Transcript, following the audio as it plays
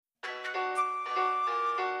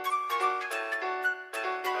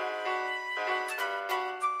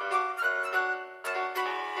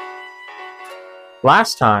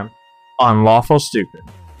Last time on Lawful Stupid.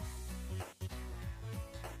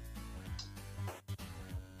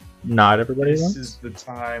 Not everybody This wants. is the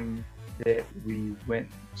time that we went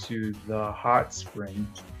to the hot spring.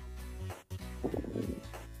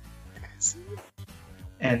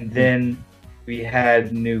 And then we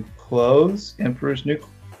had new clothes, Emperor's new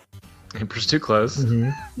Emperor's too close.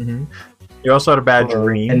 Mm-hmm. You also had a bad clothes,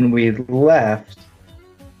 dream. and we left.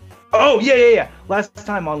 Oh, yeah. Last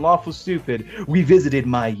time on Lawful Stupid, we visited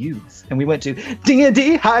my youth, and we went to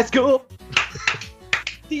D&D High School.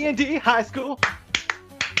 D&D High School.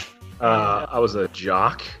 I was a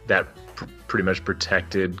jock that pretty much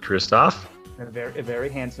protected Kristoff. A very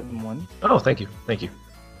handsome one. Oh, thank you.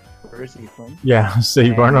 For a sequin. Yeah, so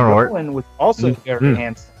you weren't on work. Rowan was also very Mm.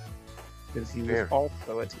 handsome because he was Fair.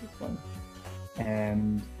 also a tiefling.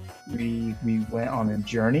 And we went on a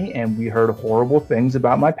journey, and we heard horrible things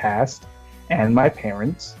about my past, and my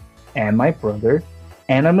parents, and my brother,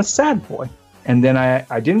 and I'm a sad boy. And then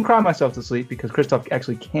I didn't cry myself to sleep because Kristoff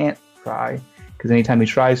actually can't cry because anytime he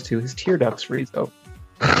tries to, his tear ducts freeze open.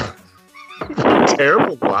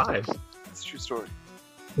 Terrible life. It's a true story.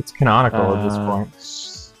 It's canonical at this point.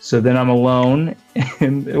 So then I'm alone,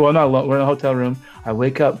 and well, not alone. We're in a hotel room. I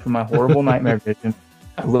wake up from my horrible nightmare vision.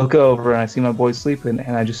 I look over and I see my boy sleeping,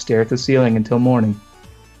 and I just stare at the ceiling until morning.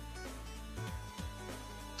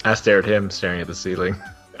 I stared at him staring at the ceiling.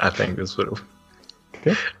 I think this would have.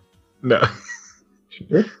 Okay. No.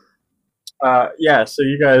 Yeah, so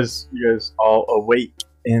you guys all awake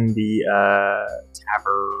in the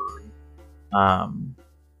tavern,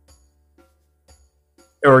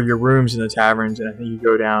 or your rooms in the taverns, and I think you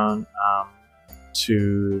go down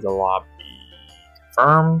to the lobby.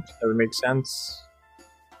 Confirmed? That would make sense.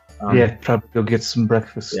 Yeah, probably go get some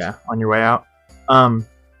breakfast. Yeah, on your way out.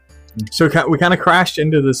 So we kind of crashed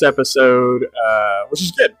into this episode, which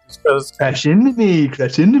is good. Because Crash into me.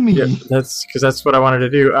 yeah, that's what I wanted to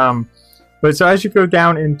do. But so as you go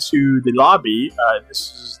down into the lobby, this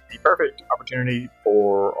is the perfect opportunity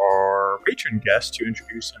for our patron guest to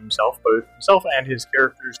introduce himself, both himself and his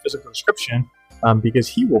character's physical description, because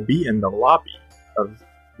he will be in the lobby of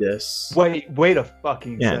this. Wait a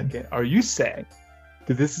fucking second. Are you saying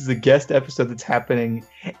that this is a guest episode that's happening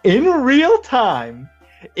in real time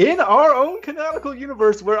in our own canonical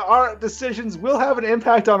universe where our decisions will have an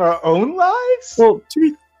impact on our own lives? Well,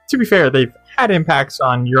 to be fair, they've had impacts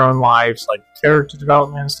on your own lives, like character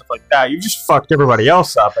development and stuff like that. You just fucked everybody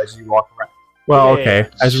else up as you walk around. Well, Yeah. okay.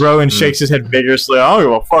 As Rowan shakes his head vigorously, I don't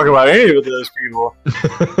give a fuck about any of those people.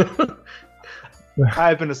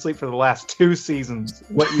 I've been asleep for the last 2 seasons.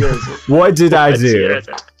 What year is it? What did I do?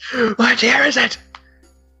 What year is it?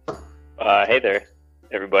 Hey there,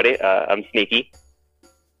 everybody. I'm Sneaky.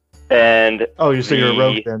 And Oh, you're a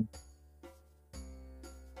rogue then.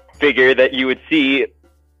 figure that you would see,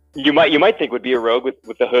 you might think would be a rogue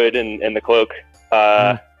with the hood and the cloak.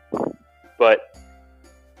 But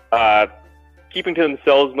keeping to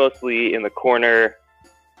themselves mostly in the corner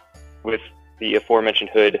with the aforementioned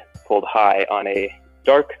hood pulled high on a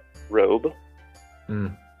dark robe.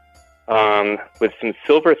 With some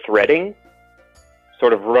silver threading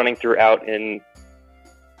sort of running throughout in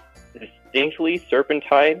distinctly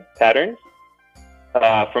serpentine patterns.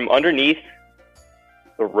 From underneath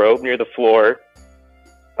the robe near the floor,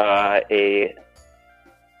 a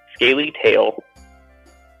scaly tail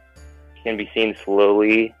can be seen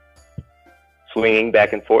slowly swinging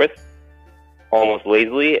back and forth, almost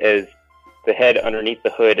lazily, as the head underneath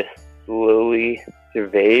the hood slowly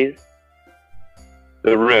surveys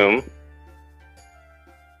the room.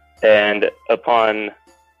 And upon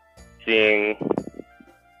seeing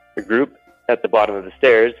the group at the bottom of the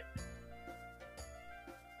stairs,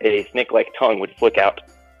 a snake-like tongue would flick out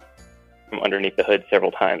from underneath the hood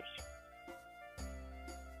several times.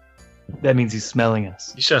 That means he's smelling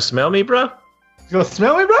us. You trying to smell me, bro? You gonna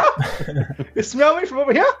smell me, bro? You smell me from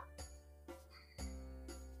over here?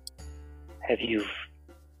 Have you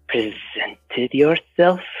presented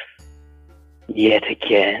yourself yet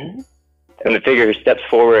again? And the figure steps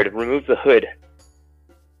forward, removes the hood,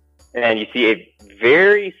 and you see a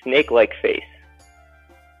very snake-like face.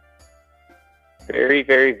 Very,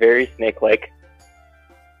 very, very snake-like.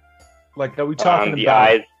 Like, are we talking the about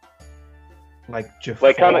eyes, like Jafar?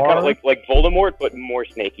 like kind of like Voldemort, but more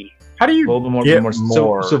snaky. How do you Voldemort get more.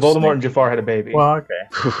 more So Voldemort snake? and Jafar had a baby, Well,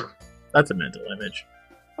 okay. That's a mental image.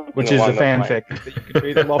 which is a Along those lines. fanfic that you can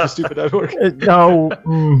read at lawfulstupid.org. No.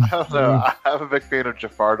 I don't know. I'm a big fan of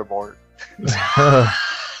Jafar Demort.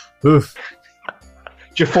 Oof.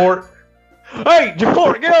 Jafar. Hey,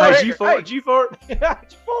 Jafar, get over Hey, here. G4. Hey, Jafar.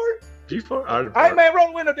 Jafar. G4? Hey, man, roll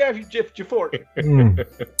the window down, Jafar. Mm.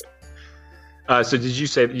 So did you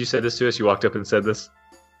say you said this to us? You walked up and said this?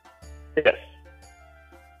 Yes.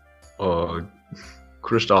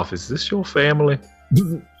 Kristoff, is this your family?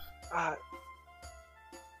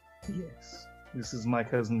 Yes. This is my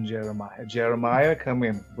cousin Jeremiah. Jeremiah, come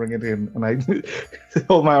in. Bring it in. And I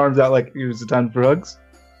hold my arms out like it was a time for hugs.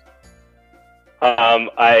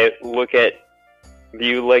 I look at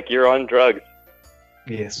you like you're on drugs.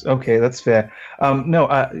 Yes. Okay, that's fair. No,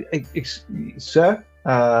 sir?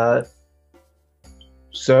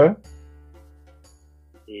 Sir?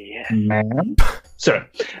 Yeah. Ma'am? Sir.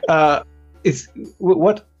 It's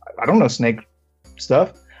what? I don't know snake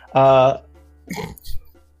stuff. What?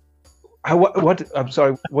 I'm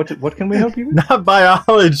sorry. What can we help you with? Not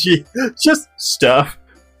biology, just stuff.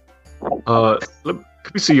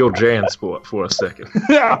 Let me see your Jansport for a second.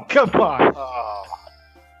 Oh, come on. Oh,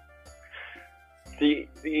 So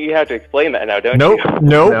you have to explain that now, don't Nope, you?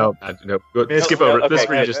 nope. No. Go, Yes, skip no, over it. okay, This is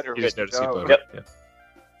where you good, just better know to skip no. over Yep. it.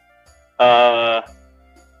 Yeah.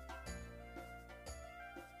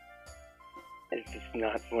 Is this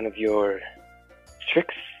not one of your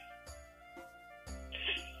tricks,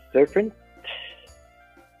 serpent?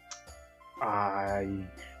 I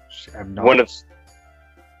am not. One of.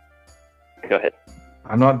 Go ahead.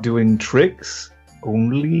 I'm not doing tricks.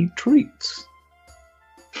 Only treats.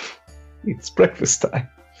 It's breakfast time.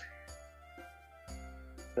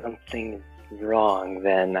 Something's wrong.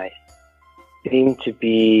 Then I seem to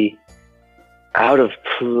be out of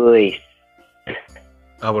place.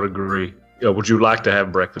 I would agree. Would you like to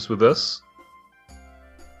have breakfast with us?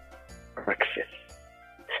 Breakfast.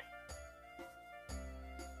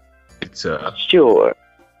 It's Sure.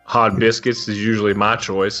 hard biscuits is usually my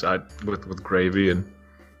choice. With gravy and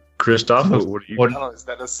Kristoff. What do you? I don't know, is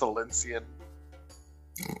that a Silencian?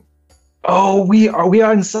 Oh, we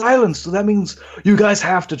are in silence, so that means you guys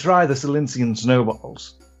have to try the Silencian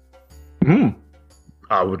snowballs.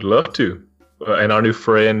 I would love to. And our new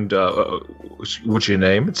friend, what's your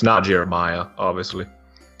name? It's not Jeremiah, obviously.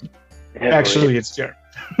 Actually, it's Jeremy.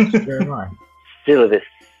 Jeremiah. syllabus.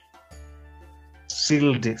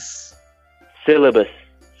 Sildis. Syllabus.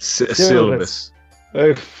 Syllabus.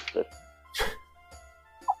 Oh,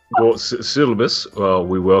 Well, Syllabus,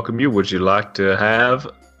 we welcome you. Would you like to have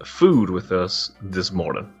food with us this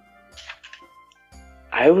morning?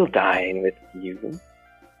 I will dine with you.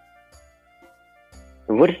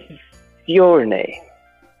 What is your name?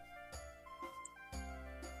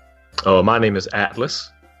 Oh, my name is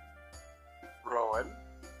Atlas. Rowan.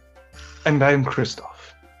 and I'm Kristoff.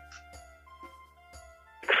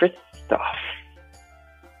 Kristoff.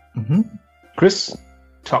 Mm-hmm.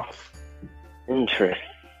 Kristoff.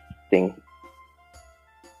 Interesting.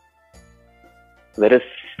 Let us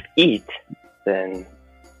eat, then.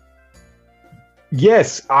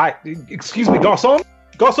 Yes, excuse me, Garçon?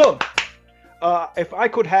 Garçon! If I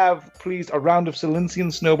could have, please, a round of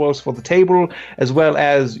Silencian snowballs for the table, as well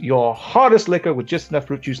as your hardest liquor with just enough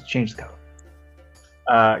fruit juice to change the color.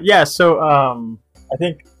 So I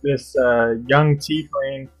think this young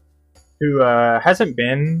tiefling who hasn't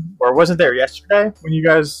been or wasn't there yesterday when you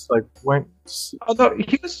guys went. Oh, no,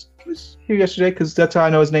 he was here yesterday because that's how I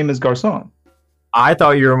know his name is Garçon. I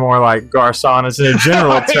thought you were more like Garçon as in a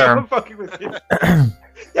general I'm term. fucking with you.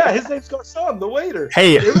 Yeah, his name's Garçon, the waiter.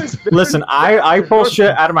 Hey, It was very- listen, I pull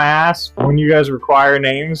shit out of my ass when you guys require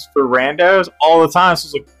names for randos all the time. So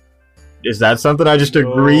it's like, is that something I just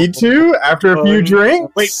agreed to after a few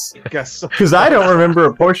drinks? Wait, Garçon. Because I don't remember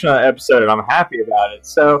a portion of that episode, and I'm happy about it.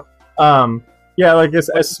 So, yeah, like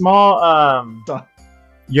a small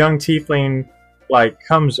young tiefling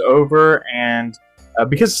comes over, and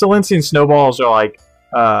because Silencian snowballs are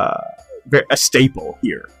a staple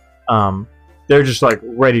here, they're just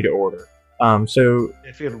ready to order. So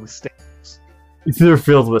They're filled with staples. they're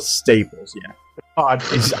filled with staples. Yeah. Odd.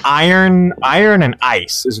 It's iron and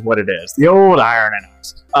ice is what it is. The old iron and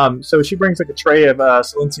ice. So she brings a tray of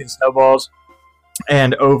Silencian snowballs,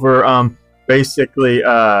 and over basically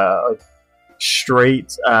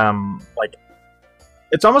straight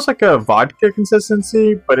it's almost like a vodka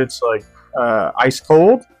consistency, but it's ice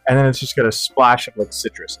cold, and then it's just got a splash of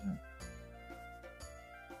citrus in it.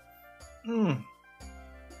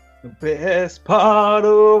 The best part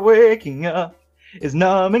of waking up is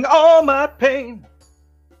numbing all my pain.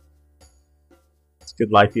 It's a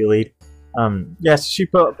good life you lead. Yes, she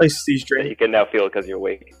places these You drinks. can now feel it because you're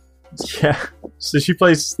awake. Yeah, so she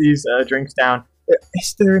places these drinks down.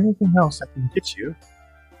 Is there anything else I can get you?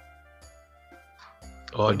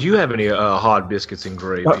 Do you have any hard biscuits and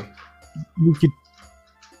gravy? We could.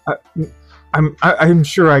 I'm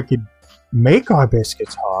sure I could make our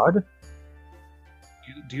biscuits hard.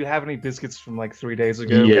 Do you have any biscuits from like 3 days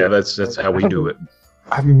ago? Yeah, that's how we do it.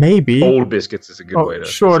 Maybe. Old biscuits is a good way to.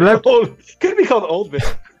 Sure. Could it be called old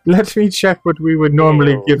biscuits? Let me check what we would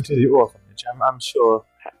normally Ew. give to the orphanage. I'm sure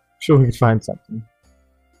we could find something.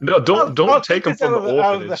 No, don't take them from the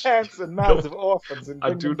out of the orphanage. hands and mouths of orphans. And I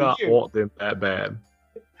bring do them to not you. want them that bad.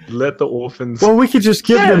 Let the orphans. Well, we could just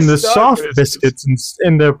give them the Yes, soft biscuits. biscuits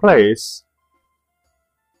in their place.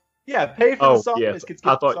 Yeah, pay for Oh, the soft yes. biscuits. I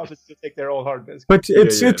Get the thought- soft biscuits to take their old hard biscuits. But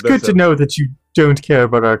it's yeah, good that's to a- know that you don't care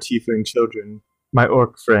about our tiefling children, my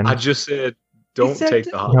orc friend. I just said don't said take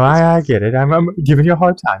that- the hot. No, I get it. I'm giving you a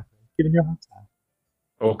hard time. Giving you a hard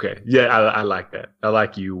time. Okay, yeah, I like that. I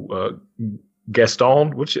like you,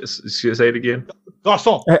 Gaston. What should I say it again?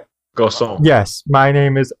 Garçon. Gaston. Yes, my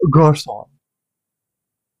name is Garçon.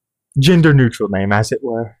 Gender neutral name, as it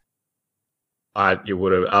were. You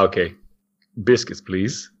would have. Okay, biscuits,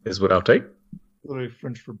 please. Is what I'll take. Literally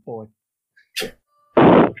French for boy.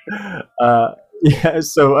 Yeah.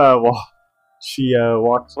 So, well, she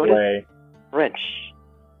walks What is- away. French.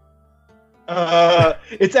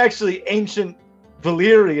 It's actually ancient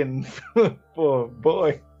Valyrian for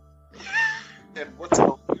boy. And what's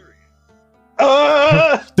Elfurian?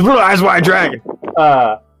 The blue eyes white dragon.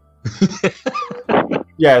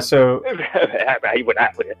 Yeah. So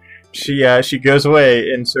she goes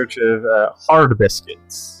away in search of hard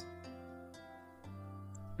biscuits.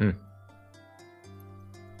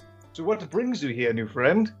 So what brings you here, new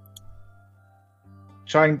friend?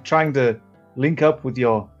 Trying to link up with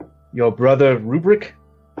your brother Rubric?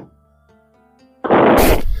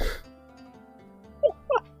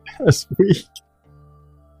 That's weak.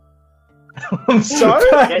 I'm sorry.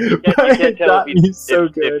 You can't tell so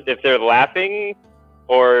good. if they're laughing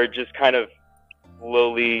or just kind of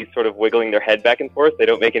slowly sort of wiggling their head back and forth. They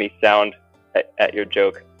don't make any sound at your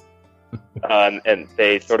joke. And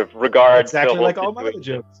they sort of regard Exactly the like whole all my other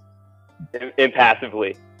situation jokes.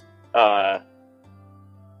 impassively.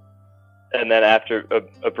 And then after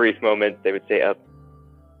a brief moment, they would say, a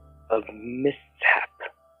mishap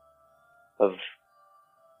of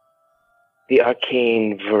the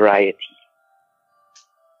arcane variety.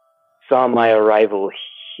 Saw my arrival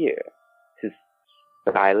here. His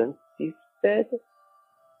silence, you said?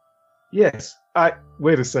 Yes.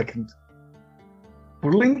 Wait a second.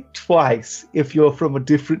 Blink twice if you're from a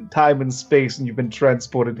different time and space and you've been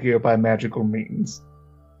transported here by magical means.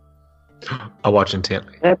 I watch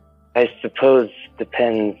intently. I suppose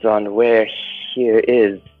depends on where here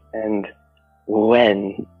is and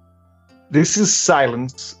when. This is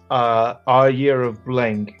silence. Our year of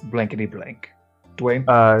blank, blankety blank.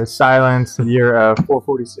 Dwayne? Silence, the year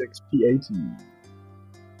 446 PAT.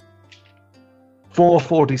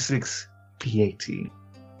 446 PAT.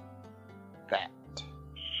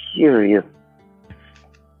 Curious.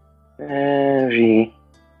 Very.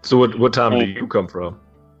 So what time do you come from?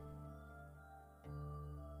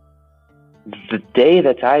 The day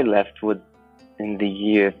that I left was in the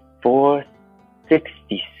year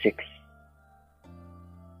 466.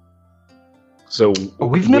 So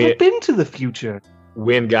We've never been to the future.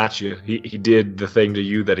 Wynn got you. He did the thing to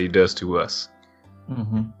you that he does to us.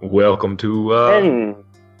 Mm-hmm. Welcome to. When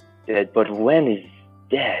dead, but when is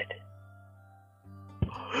dead?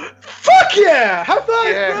 Fuck yeah! High five,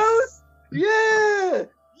 Yes. bros! Yeah!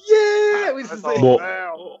 Yeah! We That's just say, all Well,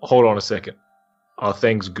 now. hold on a second. Are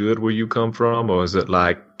things good where you come from, or is it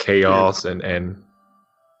like chaos and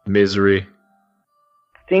misery?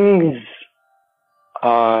 Things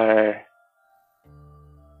are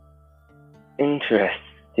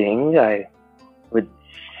interesting, I would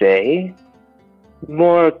say.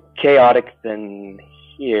 More chaotic than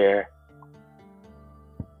here.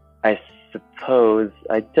 I suppose.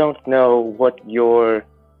 I don't know what you're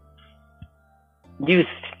used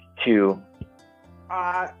to.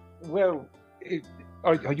 well,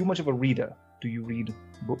 are you much of a reader? Do you read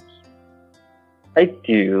books? I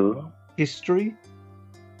do. History?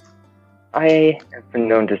 I have been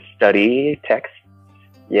known to study texts.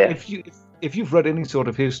 Yes. If you've read any sort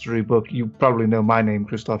of history book, you probably know my name,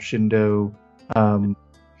 Christoph Shindo.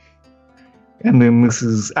 And then this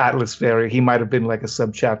is Atlas Fairy. He might have been like a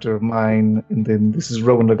subchapter of mine. And then this is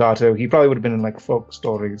Rowan Legato. He probably would have been in like folk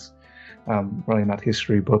stories. Probably not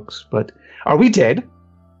history books. But are we dead?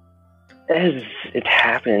 As it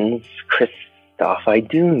happens, Christoph, I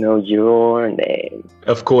do know your name.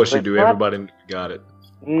 Of course you But do. not- Everybody got it.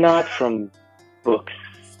 Not from books.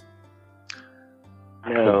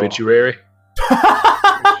 No. Obituary.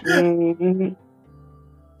 Mm,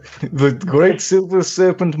 The Great Silver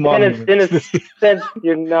Serpent Monument. in a sense,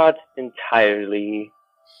 you're not entirely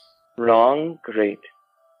wrong, great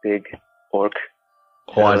big orc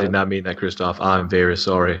Oh, I did not mean that, Christoph. I'm very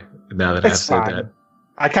sorry. Now that I've It's said fine. that.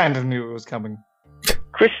 I kind of knew it was coming.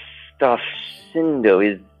 Christoph Shindo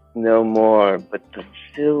is no more, but the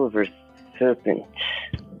Silver Serpent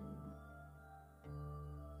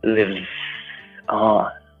lives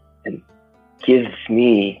on and gives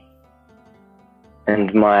me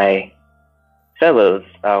and my fellows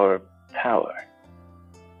our power.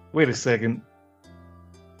 Wait a second.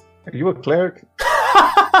 Are you a cleric?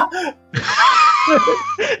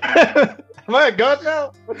 Am I a god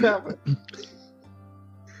now? What's happened?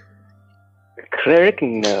 Cleric,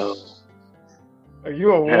 no. Are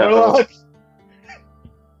you a No. warlock?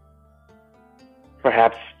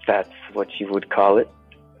 Perhaps that's what you would call it.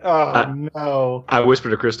 Oh no. I whispered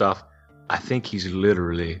to Christoph, I think he's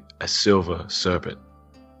literally a silver serpent.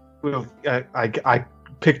 Well, I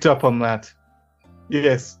picked up on that.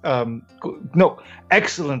 Yes. No.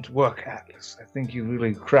 Excellent work, Atlas. I think you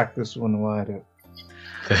really cracked this one wider.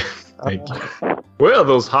 Thank you. Where are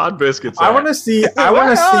those hot biscuits I at? want to see. I Where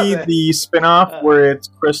want to are see they? the spin-off where it's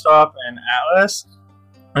Kristoff and Atlas,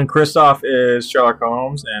 and Kristoff is Sherlock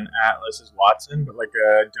Holmes and Atlas is Watson, but like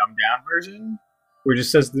a dumbed-down version, where it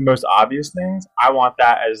just says the most obvious things. I want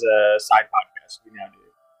that as a side podcast we now do.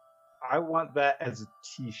 I want that as a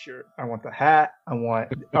T-shirt. I want the hat. I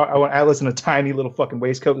want Atlas in a tiny little fucking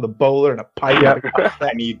waistcoat with a bowler and a pipe. Yep.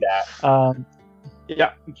 I need that.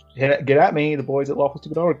 Yeah, get at me, the boys at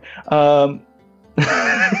lawfulstupid.org.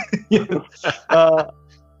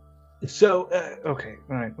 Okay,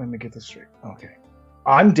 all right, let me get this straight. Okay,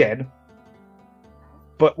 I'm dead.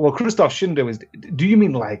 But, well, Christoph Shindo is... Do you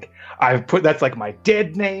mean, like, I've put... That's, like, my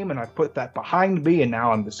dead name, and I've put that behind me, and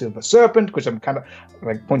now I'm the Silver Serpent, which I'm kind of,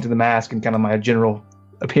 like, pointing to the mask and kind of my general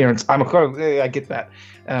appearance. I get that.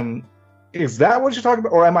 Is that what you're talking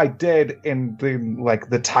about? Or am I dead and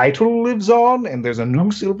the title lives on and there's a new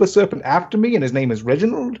Silver Serpent after me and his name is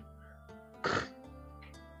Reginald?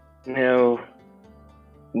 No,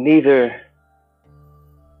 neither.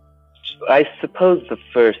 I suppose the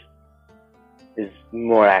first is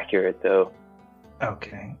more accurate, though.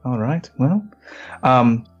 Okay, all right. Well,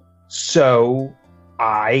 so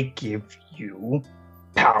I give you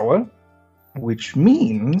power, which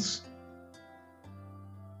means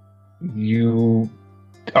you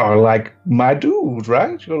are like my dude,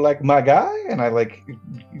 right? You're like my guy, and I like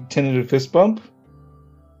tentative fist bump.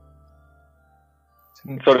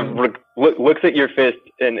 Sort of looks at your fist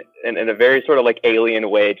in a very sort of like alien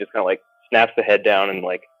way, just kind of like snaps the head down and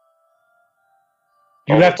like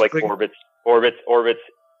You almost have to like orbits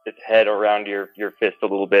its head around your fist a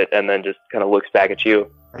little bit, and then just kind of looks back at you.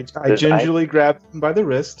 I gingerly grab him by the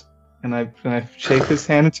wrist, and I shake his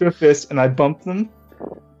hand into a fist, and I bump them.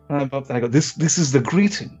 And I bump, and I go, This is the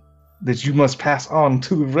greeting that you must pass on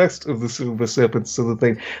to the rest of the Silver Serpents, so that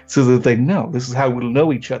they know. This is how we'll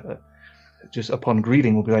know each other. Just upon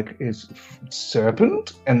greeting, we'll be like, "Is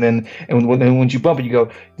serpent?" And then once you bump it, you go.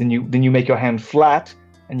 Then you make your hand flat,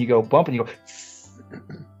 and you go bump, and you go.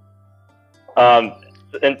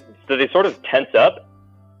 And so they sort of tense up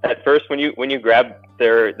at first when you grab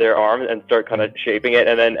their arm and start kind of shaping it,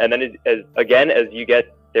 and then as you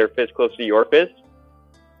get their fist close to your fist,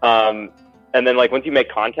 and then like once you make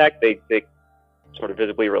contact, they sort of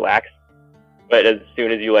visibly relax, but as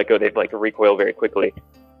soon as you let go, they like recoil very quickly.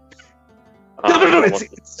 No,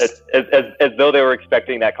 as though they were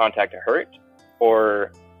expecting that contact to hurt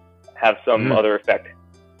or have some other effect.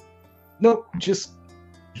 No, just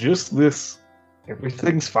this.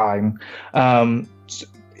 Everything's fine.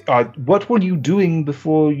 What were you doing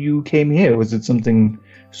before you came here? Was it something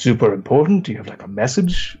super important? Do you have like a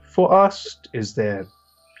message for us? Do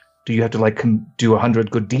you have to like do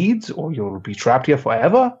 100 good deeds, or you'll be trapped here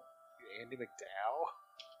forever? Andy McDowell?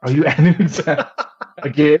 Are you Andy McDowell?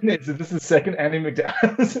 Again? This is the second Andy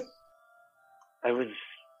McDowell? I was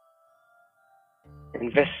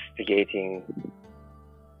investigating.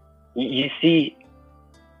 You see,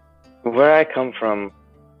 where I come from,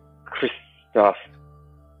 Christoph,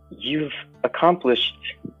 you've accomplished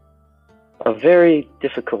a very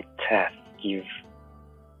difficult task. You've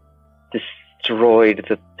destroyed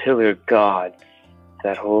the pillar gods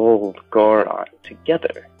that hold Goron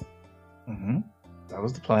together. Mm-hmm. That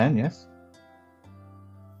was the plan, yes.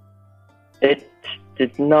 It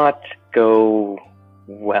did not go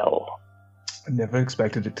well. I never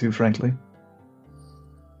expected it to, frankly.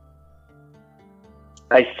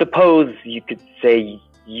 I suppose you could say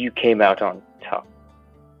you came out on top,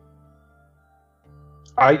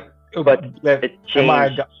 but it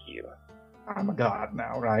changed you. I'm a god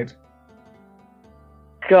now, right?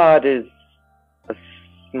 God is a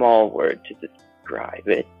small word to describe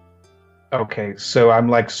it. Okay, so I'm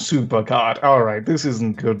like super caught. All right, this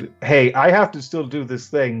isn't good. Hey, I have to still do this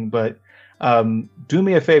thing, but do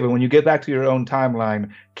me a favor. When you get back to your own timeline,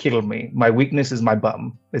 kill me. My weakness is my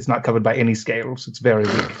bum. It's not covered by any scales. It's very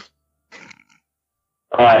weak.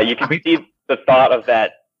 You can see the thought of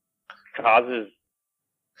that causes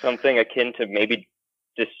something akin to maybe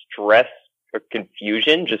distress or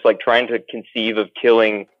confusion, just like trying to conceive of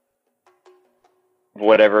killing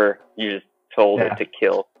whatever you just told it to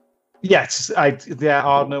kill. Yes, there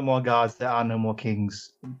are no more gods, there are no more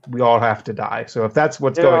kings. We all have to die. So if that's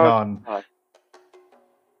what's going on...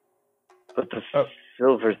 But the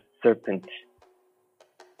Silver Serpent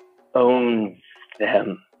owns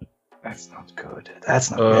them. That's not good. That's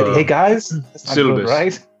not good. Hey, guys, that's not good,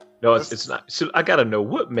 right? No, it's not. So I gotta know,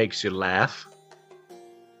 what makes you laugh?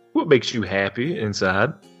 What makes you happy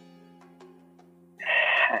inside?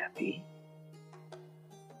 Happy?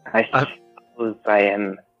 I suppose I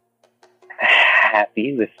am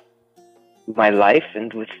happy with my life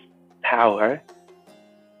and with power.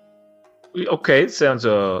 Okay, it sounds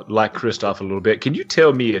like Kristoff a little bit. Can you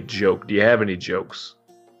tell me a joke? Do you have any jokes?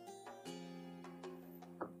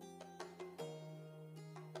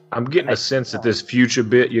 I'm getting a sense that this future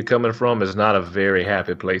bit you're coming from is not a very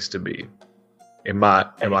happy place to be. Am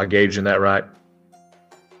I gauging that right?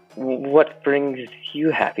 What brings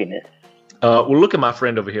you happiness? Well, look at my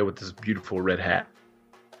friend over here with this beautiful red hat.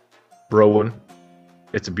 Rowan,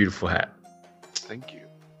 it's a beautiful hat. Thank you.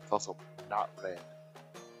 It's also not red.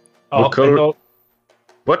 What color?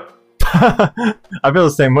 What? I feel the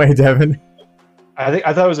same way, Devin.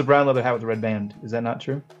 I thought it was a brown leather hat with a red band. Is that not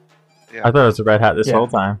true? Yeah. I thought it was a red hat this whole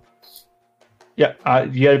time. Yeah,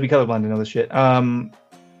 you gotta be colorblind to know this shit.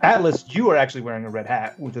 Atlas, you are actually wearing a red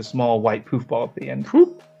hat with a small white poof ball at the end.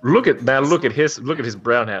 Look at his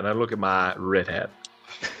brown hat, and I look at my red hat.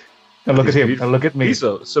 And look at him. And look at me. These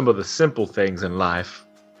are some of the simple things in life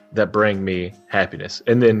that bring me happiness.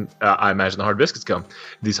 And then I imagine the hard biscuits come.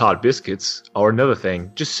 These hard biscuits are another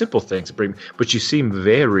thing, just simple things that bring. But you seem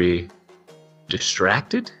very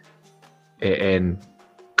distracted and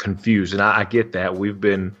confused, and I get that. We've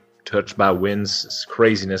been touched by Wynn's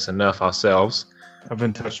craziness enough ourselves. I've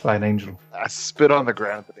been touched by an angel. I spit on the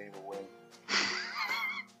ground at the name of Wynn.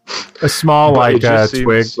 A small, But it just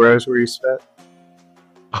twig seems- grows where you spit.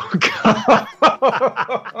 Oh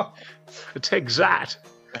God! Take that.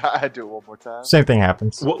 I do it one more time. Same thing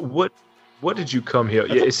happens. What did you come here?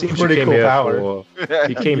 Yeah, it seems you pretty came cool here power. for.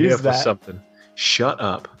 You came here Use for that. something. Shut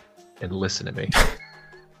up and listen to me.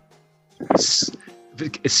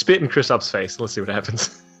 Spit in Kristoff's face. Let's see what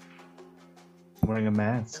happens. I'm wearing a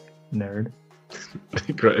mask, nerd.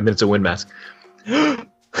 And then it's a wind mask.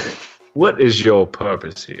 What is your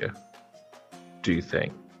purpose here? Do you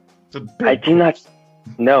think? I do not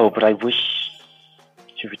know, but I wish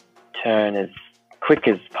to return as quick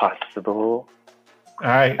as possible. All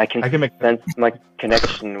right, I can make sense my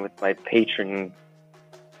connection with my patron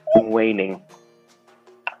waning.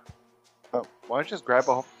 Oh, why don't you just grab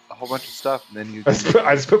a whole bunch of stuff and then you...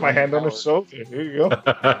 I just put my hand on his shoulder. Here you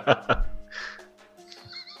go.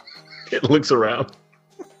 It looks around.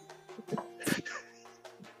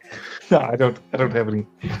 No, I don't have any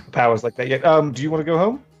powers like that yet. Do you want to go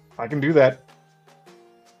home? I can do that.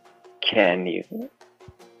 Can you?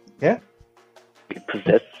 Yeah. You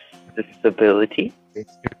possess this ability? It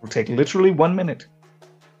will take literally 1 minute.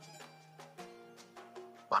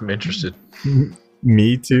 I'm interested.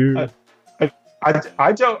 Me too.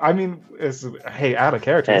 I don't. I mean, hey, out of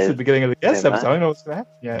character. This is the beginning of the guest episode. I don't know what's gonna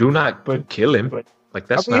happen. Yeah. Do not kill him. but- Like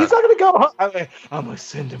that's I mean, he's not gonna go home. I'm gonna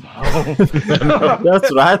send him home. That's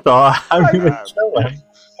what I thought. I'm gonna kill him.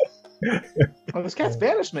 Oh, this cat's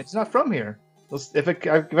banishment. He's not from here. If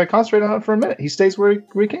I concentrate on it for a minute, he stays where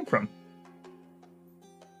he came from.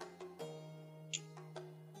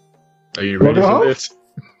 Are you ready Wanna go for home? this?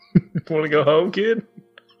 Want to go home, kid?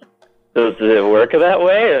 Does it work that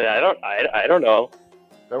way? I don't know.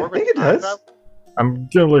 That work I think with it does. time I'm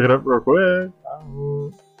gonna look it up real quick.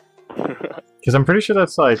 Because I'm pretty sure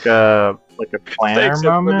that's like a planner Thanks,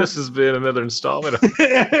 everyone. moment. This has been another installment of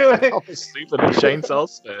Sleeping in Chainsaw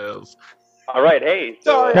Spells. All right, hey.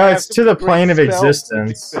 Sorry. No, I it's have to the some plane of great spells.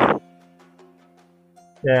 existence.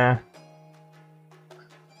 Yeah.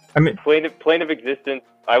 I mean, Plane of existence.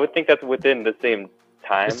 I would think that's within the same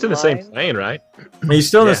time. It's in the same plane, right? he's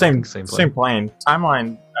still in Yeah, the same same same plane.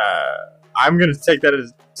 Timeline. I'm gonna take that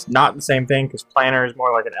as it's not the same thing because planar is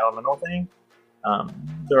more like an elemental thing.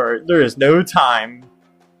 There is no time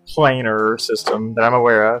planar system that I'm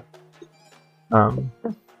aware of.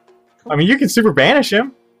 I mean, you can super banish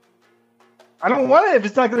him. I don't want it if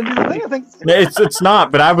it's not going to do the thing. I think It's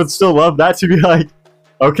not, but I would still love that to be like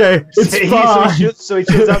Okay, it's fine. So he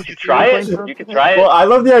shoots out. You try it. You can try Well, it. I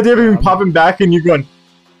love the idea of him popping back and you going,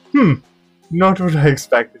 not what I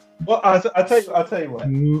expected. Well, I'll tell you what.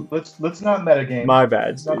 Mm, Let's not metagame. My bad.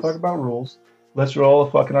 Let's not talk about rules. Let's roll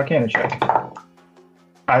a fucking Arcana check.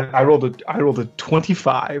 I rolled a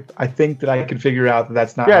 25. I think that I can figure out that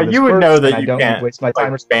that's not. Yeah, how this you would works, know and that I you don't can't waste my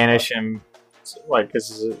time. like, banish him, like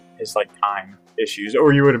because it's like time issues,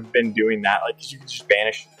 or you would have been doing that, like because you could just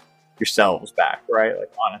banish yourselves back, right?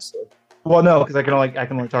 Like honestly. Well, no, because I can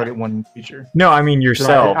only target one creature. No, I mean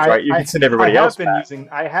yourselves, I- right? You can send everybody I else have been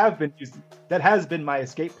back. using. That has been my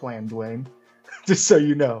escape plan, Dwayne. Just so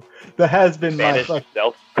you know, that has been Banish my.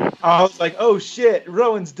 yourself. I was like, oh shit,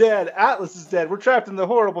 Rowan's dead, Atlas is dead, we're trapped in the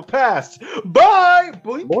horrible past. Bye!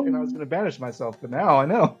 Blink! Boing. And I was going to banish myself, but now I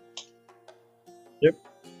know. Yep.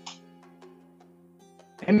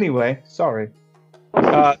 Anyway, sorry.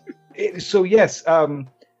 So yes,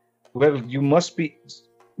 well, you must be.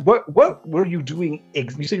 What were you doing?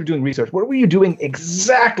 You said you're doing research. What were you doing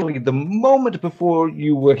exactly the moment before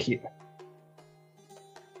you were here?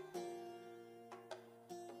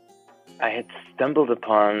 I had stumbled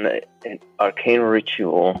upon an arcane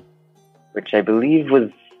ritual, which I believe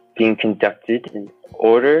was being conducted in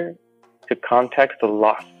order to contact the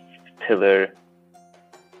lost pillar,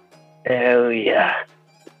 Elia.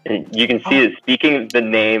 And you can see that speaking the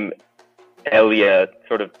name Elia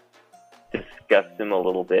sort of disgusts him a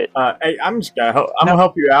little bit. I'm just gonna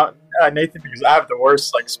help you out, Nathan, because I have the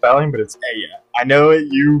worst like spelling, but it's Aya. I know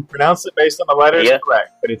you pronounce it based on the letters, Aya?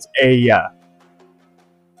 correct, but it's Aya.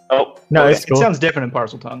 Oh, No, okay. it's cool. It sounds different in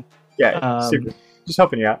Parcel Tongue. Yeah, super. Just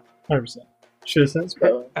helping you out, 100%. Should have said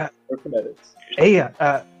spelling or phonetics.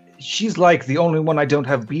 Aya, she's like the only one I don't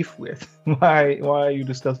have beef with. Why are you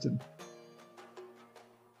disgusted?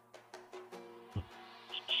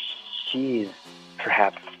 She's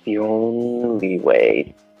perhaps the only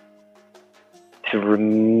way to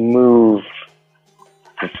remove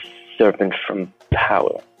the serpent from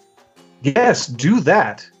power. Yes, do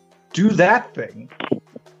that. Do that thing.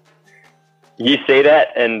 You say that,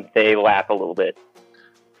 and they laugh a little bit.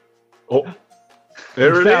 Oh,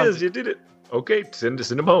 there You it found is. You did it. Okay, send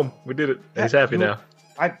him home. We did it. He's Yeah, happy now.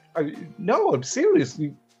 No,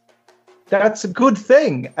 seriously. That's a good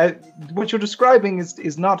thing. What you're describing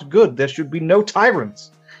is not good. There should be no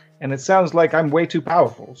tyrants. And it sounds like I'm way too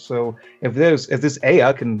powerful. So if this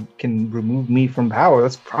Aya can remove me from power,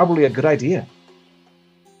 that's probably a good idea.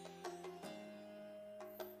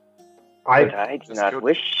 But I do just not go-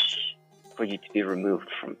 wish for you to be removed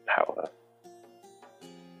from power.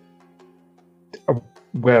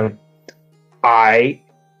 Well, I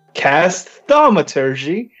cast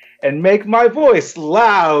thaumaturgy and make my voice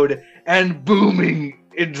loud and booming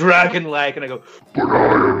in dragon-like, and I go, But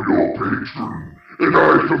I am your patron, and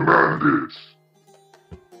I command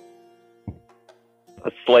it.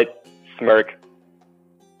 A slight smirk.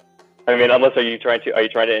 I mean, unless are you trying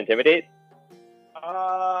to intimidate?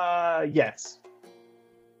 yes.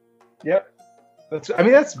 Yep.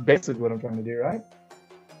 That's basically what I'm trying to do, right?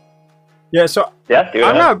 Yeah, so Yeah, do it.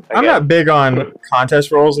 I'm not big on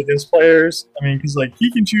contest roles against players. I mean, because like he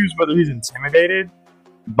can choose whether he's intimidated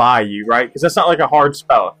by you, right? Because that's not like a hard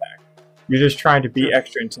spell effect. You're just trying to be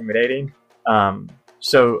extra intimidating.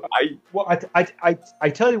 So I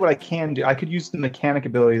tell you what I can do. I could use the mechanic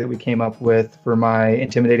ability that we came up with for my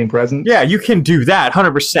intimidating presence. yeah, you can do that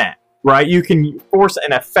 100%, right? You can force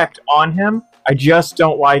an effect on him. I just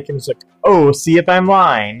don't like him. It's like, oh, see if I'm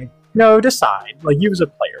lying. No, decide. Like you as a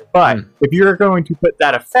player. But if you're going to put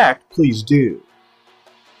that effect, please do.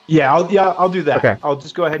 Yeah, I'll do that. Okay. I'll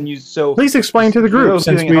just go ahead and use so. Please explain to the For group those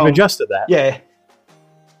since sitting at we've home. adjusted that.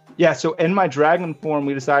 Yeah, so in my dragon form,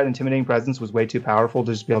 we decided intimidating presence was way too powerful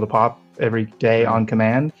to just be able to pop every day on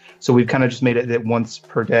command. So we've kind of just made it that once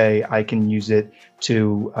per day, I can use it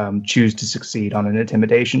to choose to succeed on an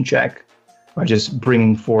intimidation check by just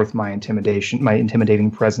bringing forth my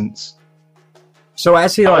intimidating presence. So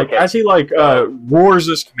as he roars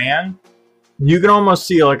this command, you can almost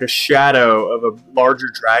see like a shadow of a larger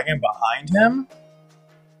dragon behind him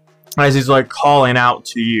as he's like calling out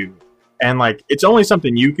to you. And like it's only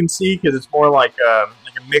something you can see because it's more like a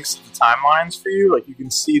mix of the timelines for you. Like you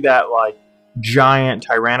can see that like giant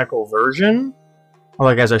tyrannical version,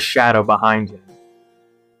 like as a shadow behind him.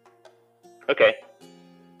 Okay.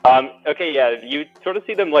 Okay, yeah, you sort of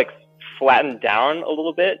see them, like, flatten down a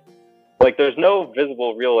little bit. Like, there's no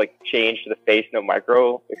visible real, like, change to the face, no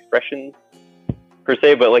micro expressions, per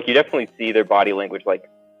se, but, like, you definitely see their body language, like,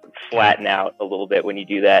 flatten out a little bit when you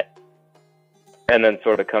do that. And then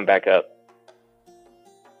sort of come back up.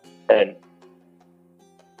 And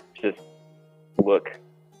just look.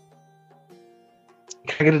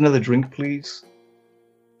 I get another drink, please?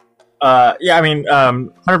 Yeah, I mean,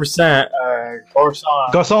 100%.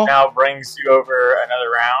 Garçon? Now brings you over another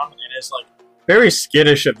round and is like very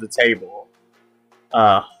skittish of the table.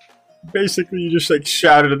 Basically, you just like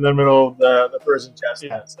shouted in the middle of the person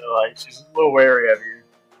chestnut, so like she's a little wary of you.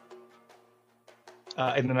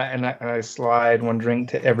 And then I slide one drink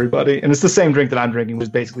to everybody, and it's the same drink that I'm drinking, which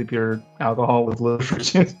is basically pure alcohol with little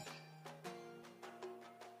fruit.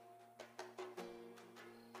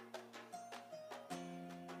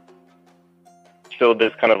 Still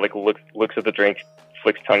just kind of like looks at the drink,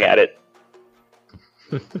 flicks tongue at it.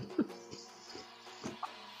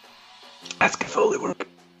 That's Foley work.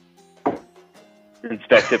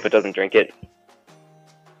 Inspects it but doesn't drink it.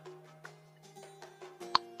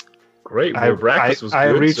 Great. Well, breakfast was good. I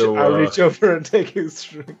reach over and take his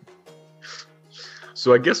drink.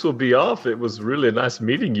 So I guess we'll be off. It was really nice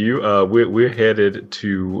meeting you. We're headed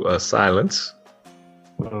to Silence.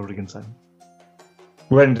 What Oregon Silence?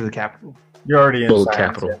 We're heading to the capital. You're already in Full Silence,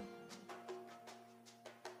 capital. yeah.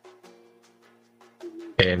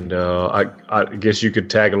 And I guess you could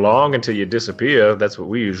tag along until you disappear. That's what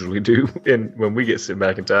we usually do when we get sent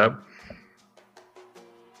back in time.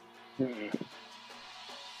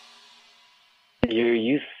 You're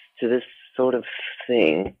used to this sort of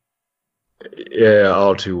thing. Yeah,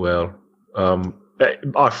 all too well.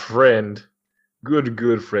 Our friend,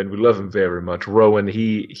 good friend, we love him very much. Rowan,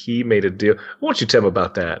 he made a deal. Why don't you tell him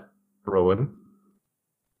about that, Rowan?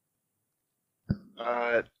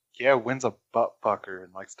 Yeah, Wynn's a butt fucker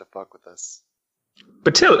and likes to fuck with us.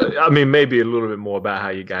 But maybe a little bit more about how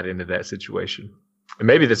you got into that situation. And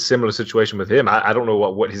maybe the similar situation with him. I don't know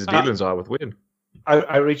what his dealings are with Wynn.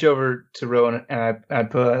 I reach over to Rowan and I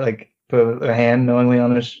put a hand knowingly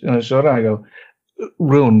on his shoulder. And I go,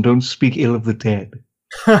 Rowan, don't speak ill of the dead.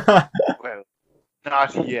 Well,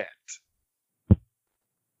 not yet.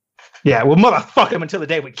 Yeah, well, motherfuck him until the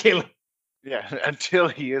day we kill him. Yeah, until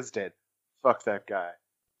he is dead. Fuck that guy.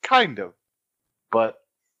 Kind of. But,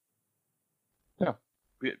 yeah,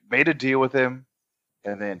 we made a deal with him,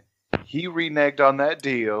 and then he reneged on that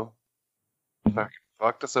deal, fucking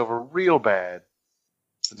fucked us over real bad,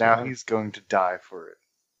 so now he's going to die for it.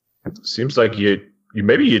 Seems like you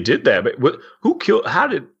did that, but who killed?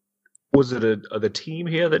 Was it the team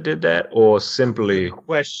here that did that, or simply Good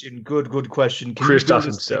question. Can Kristoff you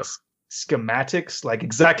himself? Schematics, like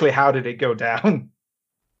exactly how did it go down?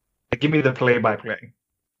 Give me the play-by-play.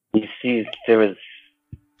 You see, there was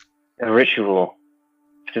a ritual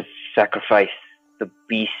to sacrifice the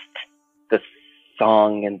beast, the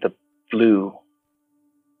song, and the blue.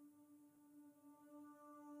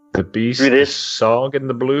 The beast, Through the this- song, and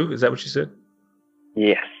the blue? Is that what you said?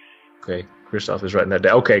 Yes. Okay, Kristoff is writing that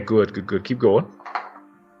down. Okay, good. Keep going.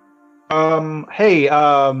 Hey,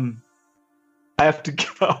 I have to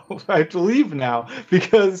go. I have to leave now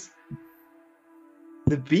because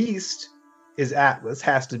the beast is Atlas.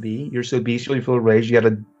 Has to be. You're so bestial, you feel rage. You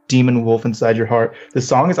got a demon wolf inside your heart. The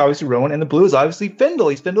song is obviously Rowan, and the blue is obviously Findle.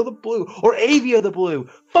 He's Findle the Blue or Avia the Blue.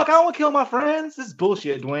 Fuck! I don't want to kill my friends. This is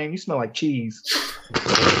bullshit, Dwayne. You smell like cheese.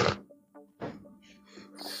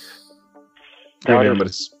 Remember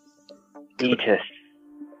to Eatus.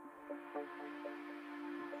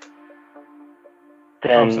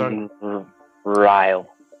 Oh, Then Ryle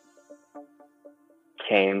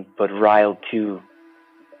came, but Ryle too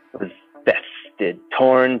was bested,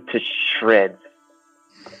 torn to shreds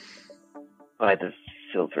by the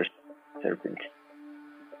Silver Serpent.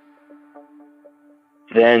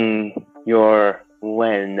 Then your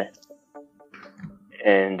Wen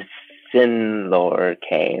and Sinlor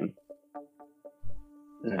came.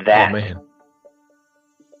 That Oh man.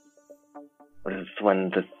 was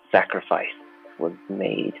when the sacrifice was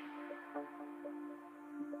made.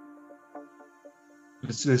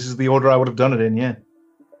 This is the order I would have done it in. Yeah.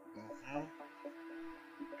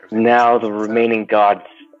 Now the remaining gods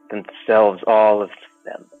themselves, all of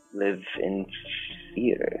them, live in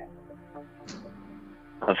fear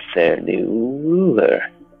of their new ruler.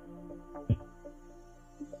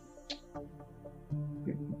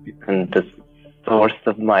 And the source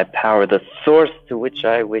of my power, the source to which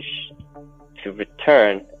I wish to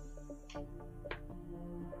return,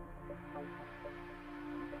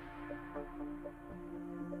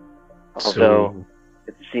 although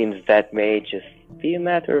it seems that may just be a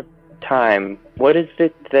matter of time. What is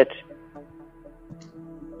it that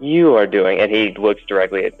you are doing? And he looks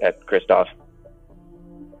directly at Kristoff.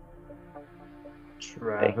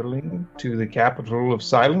 Traveling to the capital of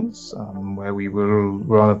Silence, where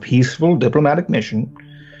we're on a peaceful diplomatic mission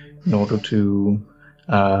in order to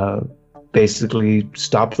basically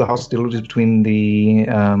stop the hostilities between the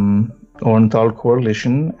Orenthal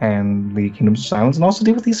Coalition and the Kingdoms of Silence, and also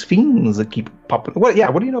deal with these fiends that keep popping. What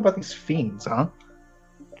do you know about these fiends, huh?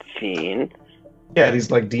 Fiends? Yeah,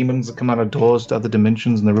 these like demons that come out of doors to other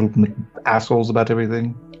dimensions, and they're little assholes about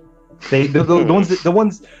everything. The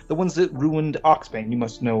ones that ruined Oxbane. You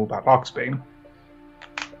must know about Oxbane.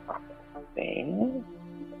 Fiends?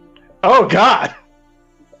 Oh God!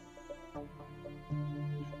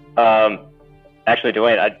 Actually,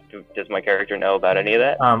 Dwayne, does my character know about any of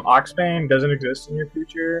that? Oxbane doesn't exist in your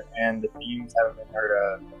future, and the fiends haven't been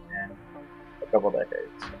heard of in a couple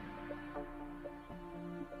decades.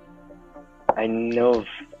 I know of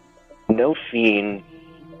no fiends.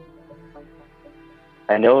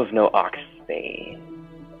 I know of no Oxbane.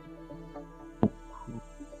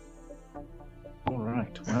 All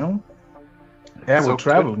right. Well, yeah, So we'll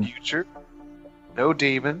travel. good future. No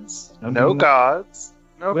demons. No No demons. gods.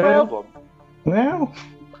 No Well- problem. Well,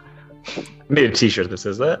 Need a T-shirt that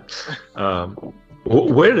says that.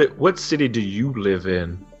 What city do you live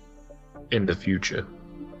in the future?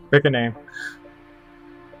 Pick a name.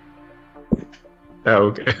 Oh,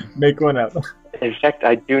 okay. Make one up. In fact,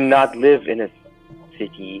 I do not live in a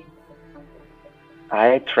city.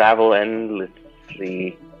 I travel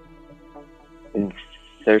endlessly in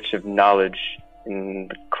search of knowledge, in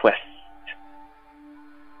the quest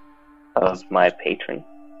of my patron.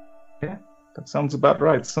 that sounds about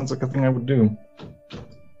right. Sounds like a thing I would do.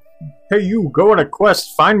 Hey, you, go on a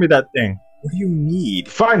quest. Find me that thing. What do you need?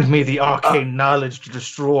 Find me the arcane knowledge to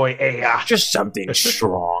destroy AI. Just something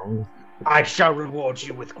strong. I shall reward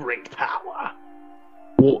you with great power.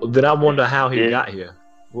 Well, then I wonder how he Yeah. got here.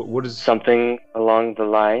 What is? Something along the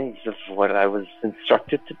lines of what I was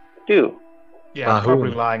instructed to do. Yeah, I'm who?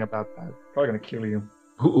 probably lying about that. Probably gonna kill you.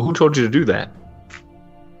 Who told you to do that?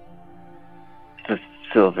 The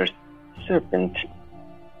Silver Serpent.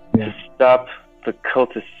 Yeah. To stop the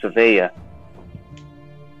cultists of Aya.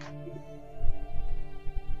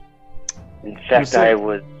 In fact, said- I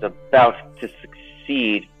was about to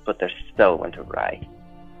succeed, but their spell went awry.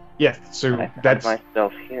 Yeah, so I found that's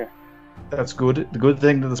myself here. That's good. The good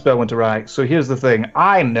thing that the spell went awry. So here's the thing.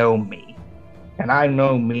 I know me. And I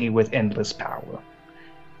know me with endless power.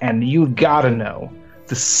 And you gotta know,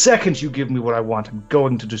 the second you give me what I want, I'm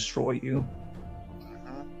going to destroy you.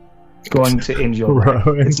 Going to end your life.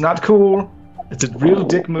 Rowan. It's not cool. It's a real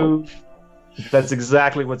dick move. That's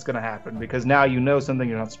exactly what's going to happen. Because now you know something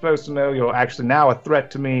you're not supposed to know. You're actually now a threat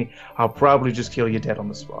to me. I'll probably just kill you dead on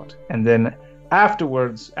the spot. And then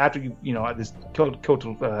afterwards, after this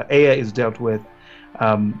total Aya is dealt with,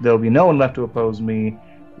 there'll be no one left to oppose me.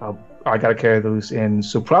 I gotta carry the loose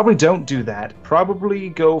ends, so probably don't do that. Probably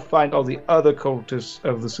go find all the other cultists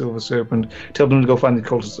of the Silver Serpent, tell them to go find the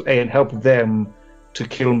cultists of Aya and help them to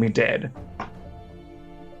kill me dead.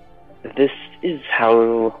 This is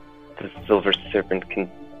how the Silver Serpent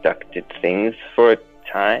conducted things for a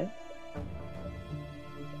time.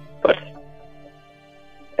 But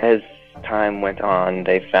as time went on,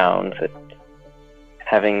 they found that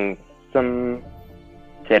having some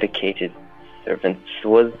dedicated servants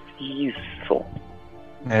was useful.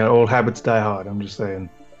 Yeah, old habits die hard, I'm just saying.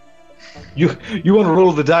 You want to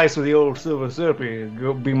roll the dice with the old Silver Serpent,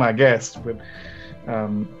 go be my guest, but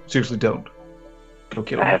seriously don't. Go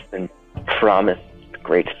kill I him. have been promised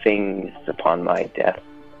great things upon my death.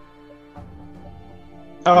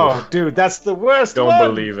 Oh, dude, that's the worst Don't one!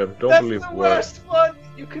 believe him. Don't That's believe the the word. worst one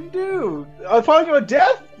you can do. Upon your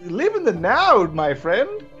death, live in the now, my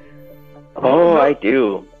friend. Oh, I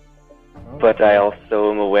do. But I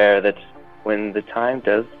also am aware that when the time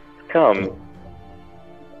does come,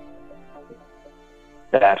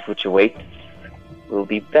 that which awaits will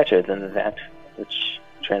be better than that which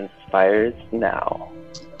transpires now.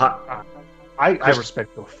 I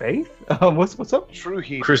respect your faith. What's up? True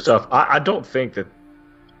heat. Christoph, I don't think that.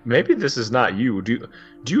 Maybe this is not you. Do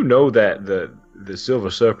you know that the Silver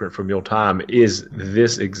Serpent from your time is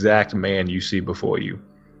this exact man you see before you,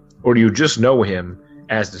 or do you just know him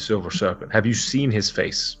as the Silver Serpent? Have you seen his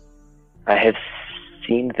face? I have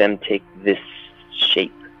seen them take this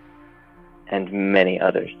shape and many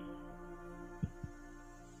others.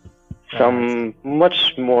 Some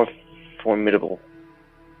much more formidable.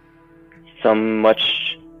 Some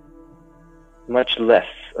much less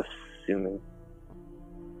assuming.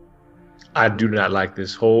 I do not like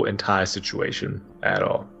this whole entire situation at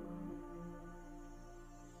all.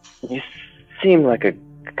 You seem like a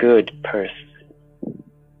good person.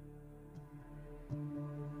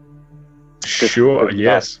 Sure, does not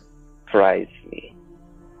yes. Surprise me.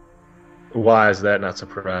 Why is that not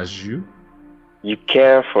surprise you? You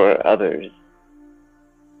care for others.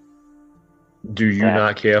 Do you That's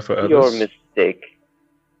not care for Your others? mistake.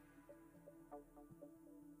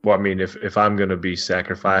 Well, I mean, if I'm going to be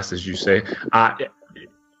sacrificed, as you say,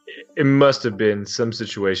 it must have been some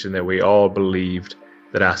situation that we all believed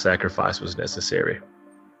that our sacrifice was necessary.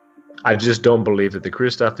 I just don't believe that the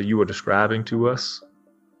Kristoff that you were describing to us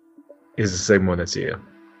is the same one that's here.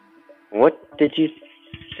 What did you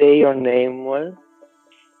say your name was?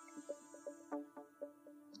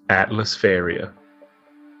 Atlas Faria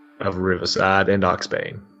of Riverside and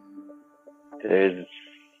Oxbane. There's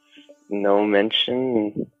no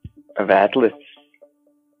mention of Atlas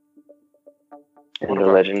in the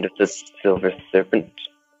legend of the Silver Serpent.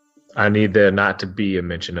 I need there not to be a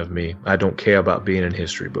mention of me. I don't care about being in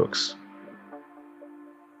history books.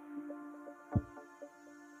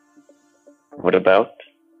 What about?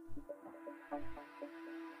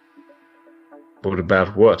 What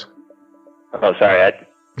about what? Oh, sorry,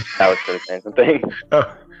 I was sort of saying something.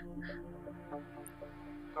 Oh,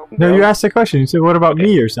 No, you asked a question. You said, "What about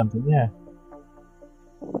me?" or something. Yeah.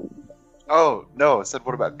 Oh, no, I said,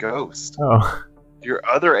 what about Ghost? Oh. Your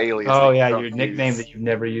other alias. Oh that you yeah, don't your nickname use. that you've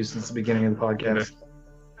never used since the beginning of the podcast.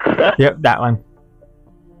 Yep, that one.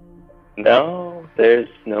 No, there's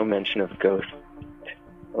no mention of Ghost.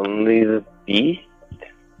 Only the beast,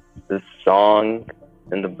 the song,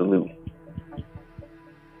 and the blue.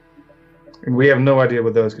 And we have no idea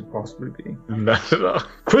what those could possibly be. not at all.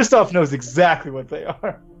 Kristoff knows exactly what they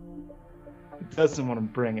are. He doesn't want to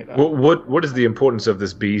bring it up. What is the importance of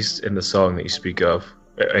this beast in the song that you speak of,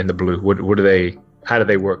 in the blue? What do they? How do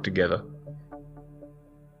they work together?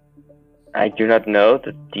 I do not know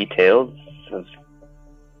the details of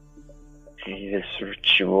this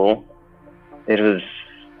ritual. It was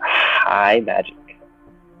high magic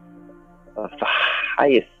of the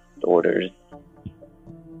highest orders.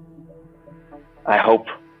 I hope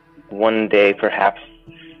one day, perhaps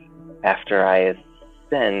after I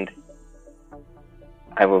ascend,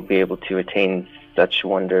 I will be able to attain such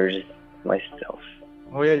wonders myself.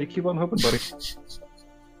 Oh yeah, you keep on hoping, buddy.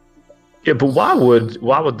 Yeah, but why would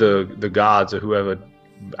the gods or whoever,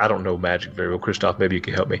 I don't know magic very well, Kristoff, maybe you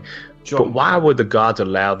can help me. But why would the gods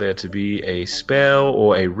allow there to be a spell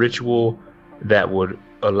or a ritual that would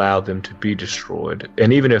allow them to be destroyed?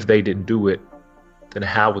 And even if they didn't do it, then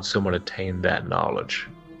how would someone attain that knowledge?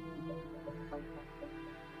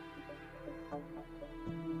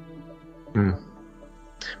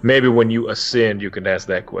 Maybe when you ascend, you can ask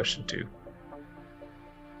that question too.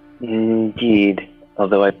 Indeed,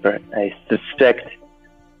 although I suspect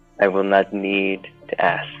I will not need to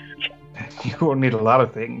ask. You will need a lot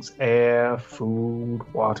of things: air, food,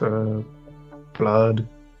 water, blood.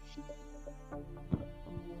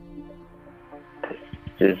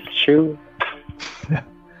 This is true.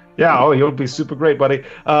 Yeah, oh, you'll be super great, buddy.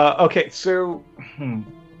 Okay, so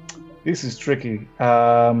this is tricky.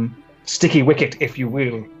 Sticky wicket, if you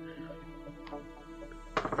will.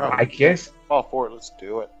 I guess. I'm all for it. Let's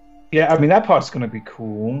do it. Yeah, I mean that part's gonna be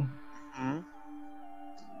cool. Hmm?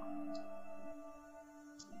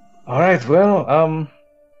 All right, well,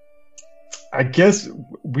 I guess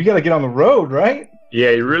we gotta get on the road, right?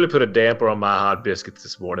 Yeah, you really put a damper on my hot biscuits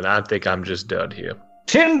this morning. I think I'm just done here.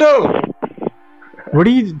 Tyndall! What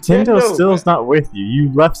are you? Tyndall No, still's not with you.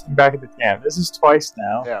 You left him back at the camp. This is twice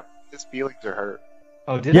now. Yeah, his feelings are hurt.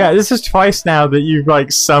 Oh, did Yeah, this is twice now that you've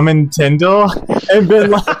like summoned Tyndall and been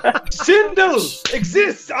like, Tyndall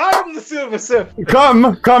exists! I'm the Silver Serpent!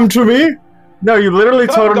 come to me. No, you literally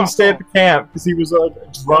Come, told him to Gothel. stay at the camp because he was a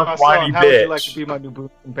drunk, whiny How would you bitch. like to be my new boon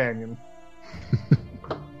companion?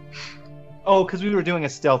 Oh, because we were doing a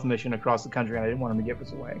stealth mission across the country and I didn't want him to give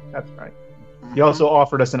us away. That's right. He also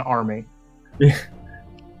offered us an army.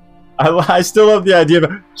 I still love the idea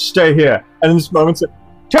of stay here. And in this moment,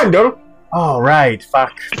 Tyndall. Oh right,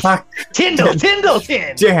 fuck. Tyndall!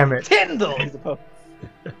 Tin! Damn it. Tyndall! He's a pope.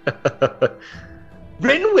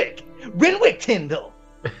 Renwick Tyndall!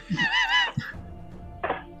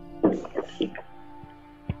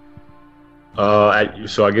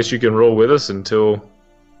 So I guess you can roll with us until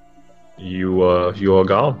you are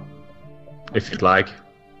gone, if you'd like.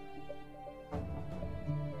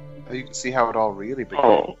 You can see how it all really began.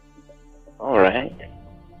 Oh, all right.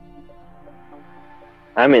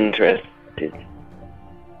 I'm interested. I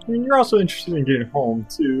mean, you're also interested in getting home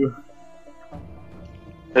too.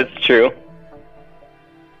 That's true.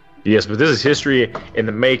 Yes, but this is history in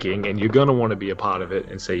the making, and you're gonna want to be a part of it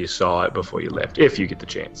and say you saw it before you left, if you get the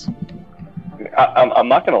chance. I'm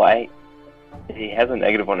not gonna lie. He has a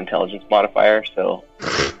 -1 intelligence modifier, so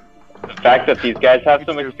the fact that these guys have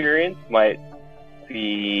some experience might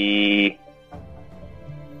be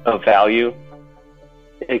of value.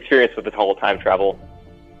 Experience with the whole time travel.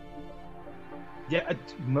 Yeah,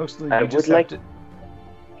 mostly I you would just like have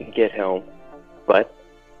to get home, but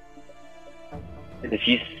If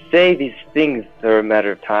you say these things are a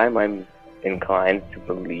matter of time, I'm inclined to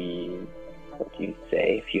believe what you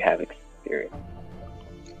say if you have experience.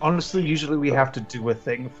 Honestly, usually we have to do a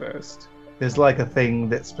thing first. There's like a thing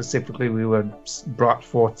that specifically we were brought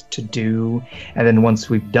forth to do, and then once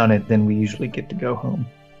we've done it, then we usually get to go home.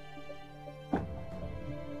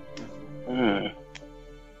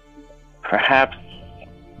 Perhaps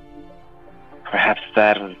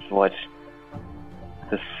that was what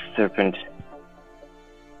the serpent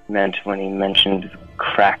meant when he mentioned the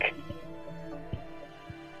crack.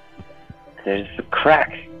 There's a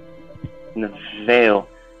crack in the veil,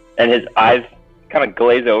 and his eyes kind of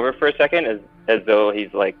glaze over for a second, as though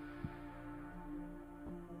he's like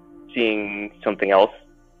seeing something else.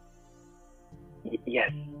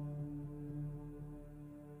 Yes,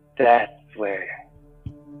 that's where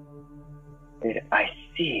I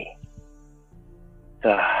see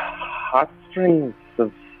the hot springs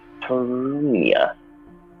of Tarunia.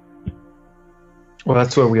 Well,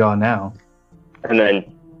 that's where we are now. And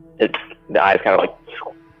then the eyes kind of like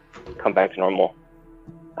come back to normal.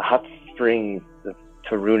 The hot springs of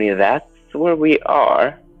Tarunia, that's where we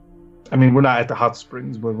are. I mean, we're not at the hot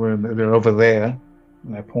springs, but they're over there, at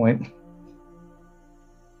that point.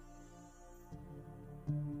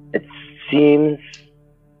 It seems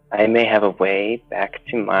I may have a way back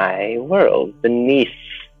to my world beneath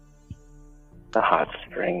the hot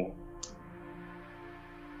spring.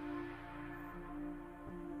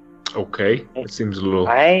 Okay, it seems a little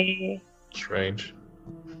strange.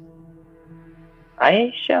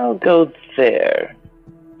 I shall go there.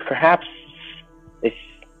 Perhaps if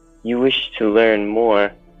you wish to learn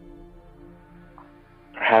more,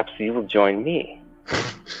 perhaps you will join me.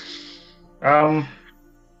 I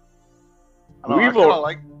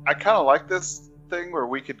kind of like this thing where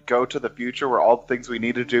we could go to the future where all the things we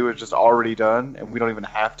need to do is just already done and we don't even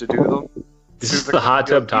have to do them. Is this the hot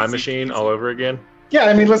tub time machine all over again? Yeah,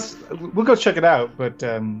 I mean, we'll go check it out, but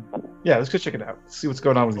yeah, let's go check it out. See what's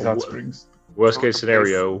going on with these hot springs. Worst case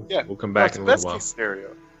scenario, Yeah. we'll come back in a little while. Best case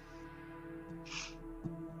scenario.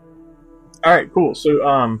 All right, cool.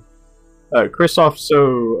 So, Christoph,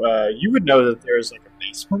 you would know that there's like a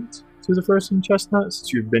basement to the First and Chestnut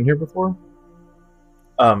since you've been here before.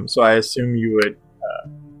 So I assume you would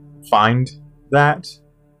find that.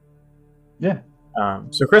 Yeah.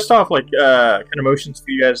 So Christoph, kind of motions for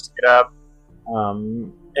you guys to get up,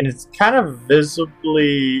 and it's kind of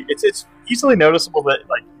visibly, it's easily noticeable that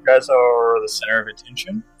like you guys are the center of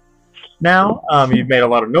attention. Now, you've made a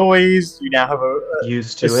lot of noise. You now have a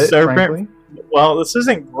used to a it, serpent. frankly. Well, this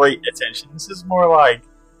isn't great attention. This is more like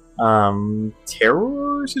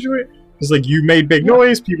terror situation. It's like you made big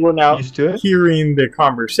noise. People are now Used to it. hearing the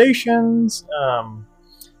conversations,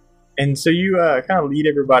 and so you kind of lead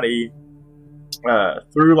everybody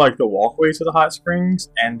through like the walkway to the hot springs,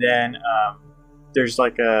 and then there's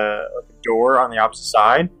like a door on the opposite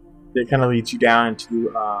side that kind of leads you down into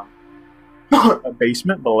a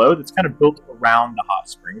basement below that's kind of built around the hot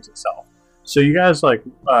springs itself. So you guys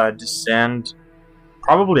descend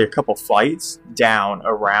probably a couple flights down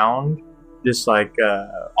around this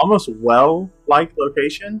almost well-like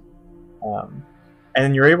location, and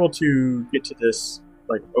then you're able to get to this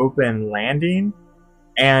like open landing,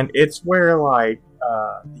 and it's where they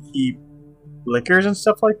keep liquors and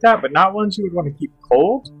stuff like that, but not ones you would want to keep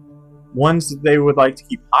cold. Ones that they would like to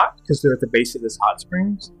keep hot because they're at the base of this hot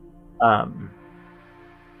springs. And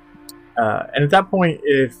at that point,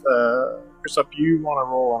 if Christoph, you want to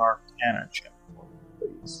roll an Arcana check,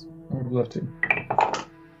 please. I would love to.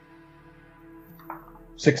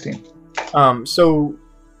 16. So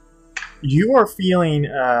you are feeling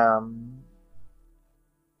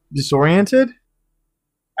disoriented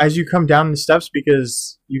as you come down the steps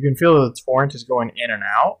because you can feel the torrent is going in and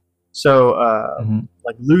out. So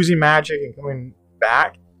like losing magic and coming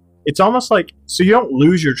back, it's almost like, so you don't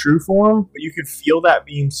lose your true form, but you can feel that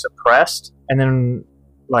being suppressed and then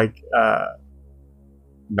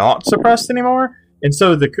not suppressed anymore. And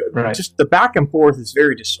so just the back and forth is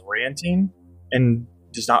very disorienting and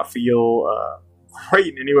does not feel great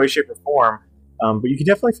in any way, shape, or form. But you can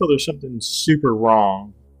definitely feel there's something super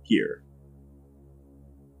wrong here.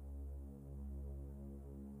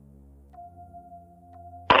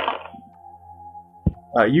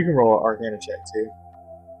 You can roll an Arcana check too.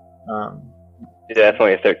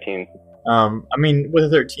 Definitely a 13. I mean, with a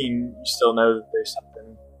 13, you still know that there's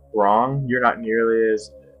something wrong. You're not nearly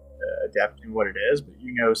as adept in what it is, but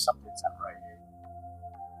you know something's not right here.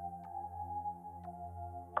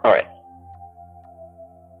 All right.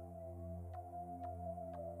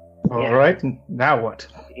 All right. Now what?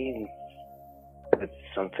 But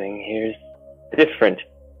something here's different.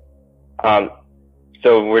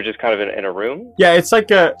 So we're just kind of in a room? Yeah, it's like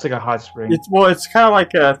a It's like a hot spring. it's kind of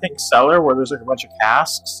like I think cellar where there's like a bunch of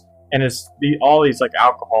casks and it's all these like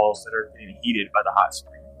alcohols that are getting heated by the hot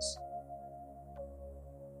springs.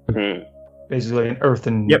 Basically an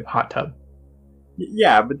earthen Yep. hot tub.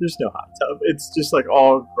 Yeah, but there's no hot tub. It's just like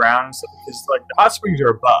all ground and stuff because like the hot springs are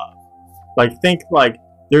above. Like think like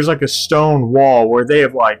there's like a stone wall where they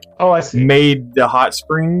have like Oh, I see. made the hot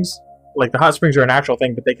springs. Like the hot springs are an actual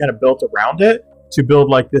thing, but they kind of built around it to build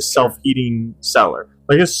like this self-heating cellar.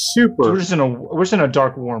 Like it's super. So we're just in a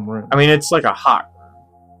dark, warm room. I mean, it's like a hot.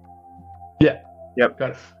 Got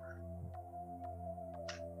it.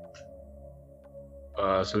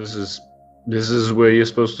 So this is where you're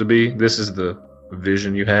supposed to be. This is the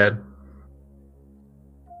vision you had.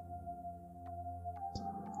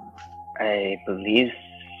 I believe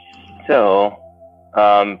so.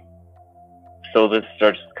 Sylvis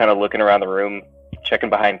starts kind of looking around the room, checking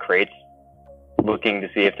behind crates, looking to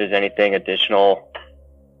see if there's anything additional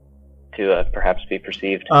to perhaps be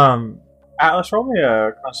perceived. Atlas, roll me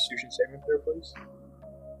a Constitution saving throw, please.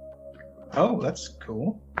 Oh, that's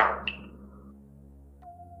cool.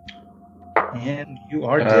 And you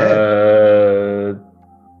are dead.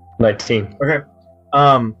 19. Okay.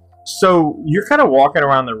 So you're kind of walking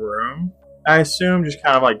around the room, I assume, just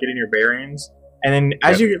kind of like getting your bearings. And then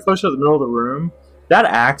as you get closer to the middle of the room, that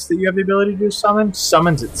axe that you have the ability to summon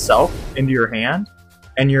summons itself into your hand,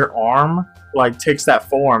 and your arm like takes that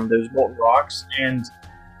form, those molten rocks, and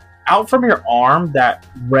out from your arm, that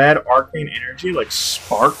red arcane energy like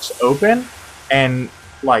sparks open and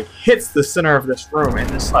like hits the center of this room, and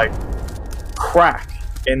this like crack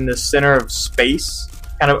in the center of space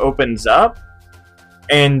kind of opens up,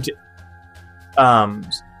 and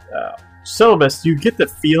Syllabus, you get the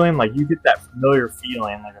feeling like you get that familiar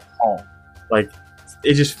feeling like of home, like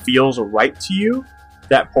it just feels right to you,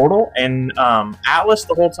 that portal. And Atlas,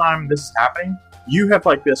 the whole time this is happening, you have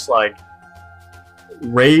like this like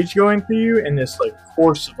rage going through you and this like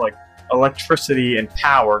course of like electricity and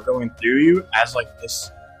power going through you as like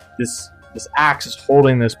this axe is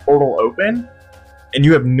holding this portal open, and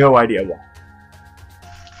you have no idea why.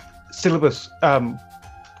 Syllabus,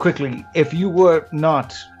 quickly, if you were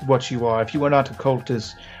not what you are, if you were not a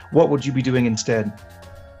cultist, what would you be doing instead?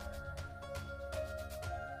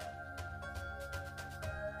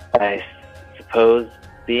 I suppose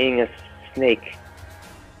being a snake.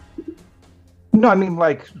 No, I mean,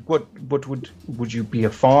 like, what would you be a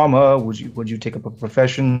farmer? Would you take up a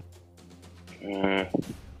profession?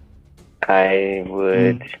 I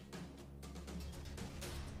would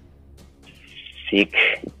seek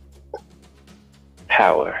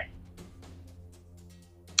power.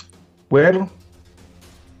 Well,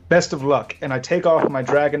 best of luck. And I take off my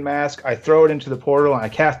dragon mask, I throw it into the portal, and I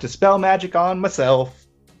cast Dispel Magic on myself.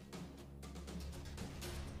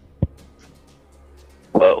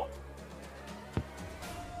 Whoa.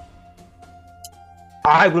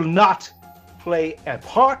 I will not play a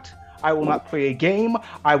part. I will not play a game.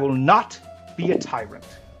 I will not be a tyrant.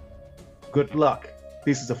 Good luck.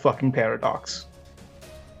 This is a fucking paradox.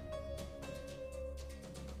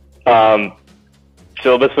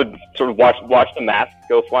 Syllabus would sort of watch the mask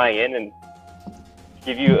go flying in and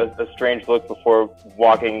give you a strange look before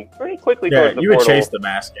walking pretty quickly towards the you portal. would chase the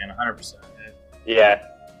mask in 100%.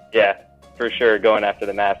 Yeah, for sure, going after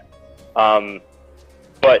the mask.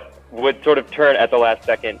 But would sort of turn at the last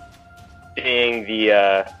second, seeing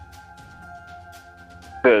the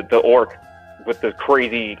orc with the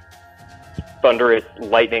crazy, thunderous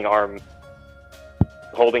lightning arm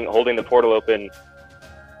holding the portal open,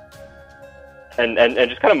 and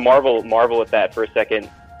just kind of marvel at that for a second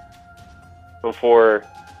before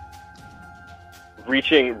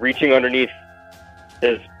reaching underneath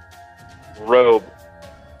his robe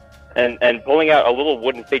and pulling out a little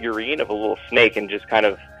wooden figurine of a little snake and just kind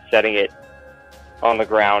of setting it on the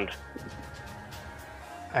ground.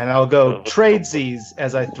 And I'll go tradesies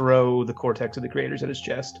as I throw the Cortex of the Creators at his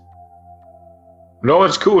chest. No,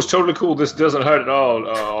 it's cool. It's totally cool. This doesn't hurt at all.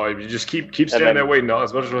 You just keep standing there waiting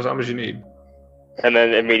as much time as you need. And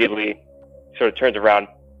then immediately sort of turns around,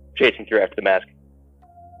 chasing through after the mask.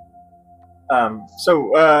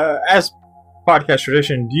 So, as podcast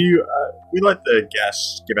tradition, do you we let the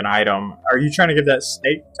guests give an item? Are you trying to give that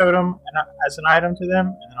snake totem as an item to them,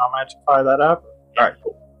 and then I'll magicify that up? All right,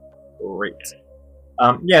 cool, great.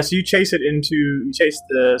 So you chase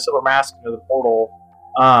the silver mask into the portal,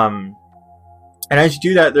 and as you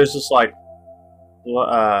do that, there's this like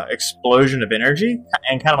explosion of energy,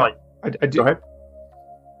 and kind of like go ahead.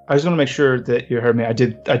 I just want to make sure that you heard me. I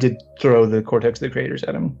did throw the Cortex of the Creators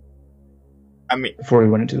at him. I mean, before we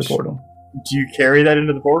went into the portal. Do you carry that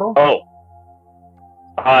into the portal? Oh.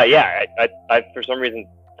 Yeah, I for some reason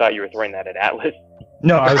thought you were throwing that at Atlas.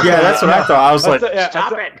 No, I was, Yeah, that's what I thought. I was like,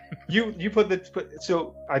 Stop it! You put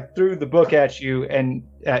so I threw the book at you, and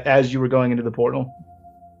as you were going into the portal.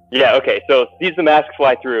 Yeah, okay. So sees the mask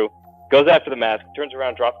fly through, goes after the mask, turns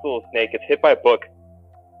around, drops the little snake, gets hit by a book,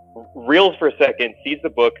 reels for a second, sees the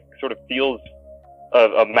book, sort of feels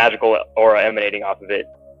a magical aura emanating off of it,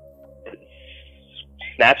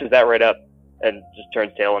 snatches that right up, and just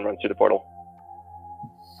turns tail and runs through the portal.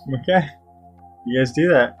 okay, you guys do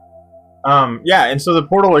that. Yeah, and so the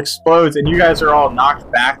portal explodes, and you guys are all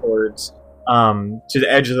knocked backwards to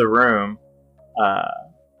the edge of the room.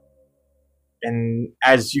 And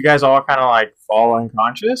as you guys all kind of like fall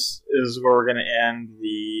unconscious, is where we're going to end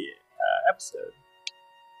the episode.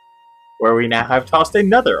 Where we now have tossed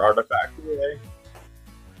another artifact away.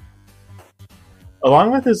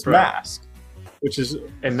 Along with his mask, which is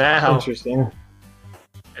And now, interesting.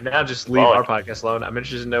 just leave our podcast alone. I'm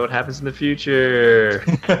interested to know what happens in the future.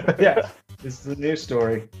 Yeah, this is a new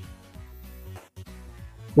story.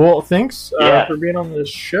 Well, thanks Yeah. for being on the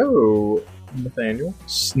show, Nathaniel.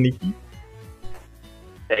 Sneaky.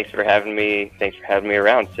 Thanks for having me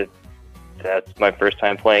around. That's my first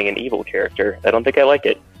time playing an evil character. I don't think I like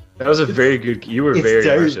it. That was a very good. You were It's very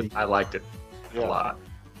dirty. immersive. I liked it a lot.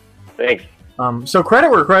 Thanks. So credit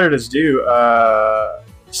where credit is due.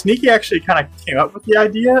 Sneaky actually kind of came up with the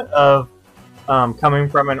idea of coming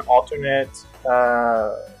from an alternate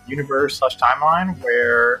universe / timeline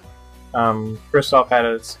where Kristoff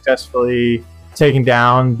had successfully taken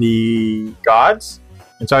down the gods,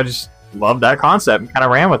 and so I just loved that concept and kind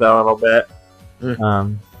of ran with it a little bit.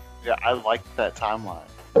 Yeah, I liked that timeline.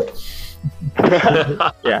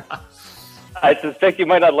 Yeah. I suspect you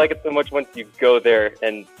might not like it so much once you go there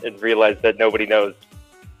and realize that nobody knows.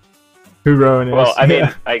 Who Rowan is? Well, I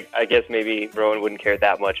mean, I guess maybe Rowan wouldn't care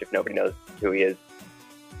that much if nobody knows who he is.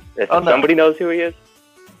 If somebody knows who he is.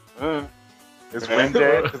 It's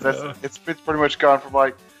Wednesday because it's pretty much gone from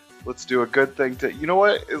like, let's do a good thing to, you know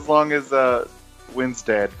what? As long as Wynn's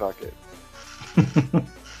dead, fuck it.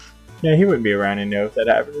 Yeah, he wouldn't be around to know if that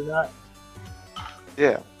happened or not.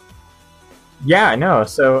 Yeah. Yeah, I know.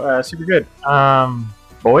 So super good.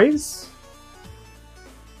 Boys,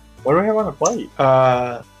 what do we have on the plate?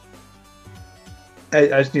 I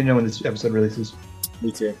just need to know when this episode releases.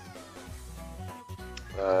 Me too.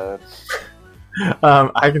 Uh,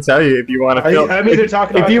 I can tell you if you want to fill. I mean, they're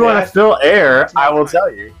talking if about you the want to last- fill air, I will tell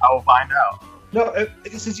you. I will find out. No,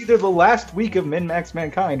 this is either the last week of Min Max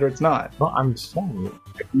Mankind or it's not. Well, I'm just telling you.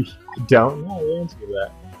 I don't know the answer to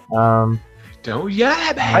that. Don't yell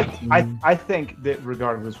at me. I think that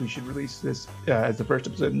regardless, we should release this as the first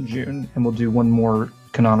episode in June, and we'll do one more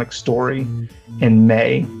canonic story in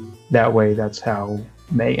May. That way, that's how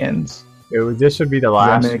May ends. This would be the that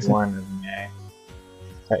last make sense? one of May,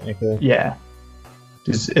 technically. Yeah.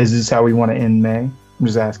 Is this how we want to end May? I'm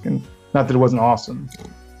just asking. Not that it wasn't awesome.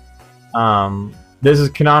 This is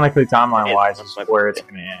canonically timeline-wise Yeah, this is where it's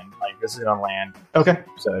going to end. Like, this is on land, Okay.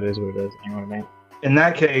 so it is what it is. You know what I mean? In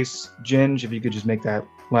that case, Ginge, if you could just make that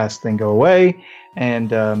last thing go away.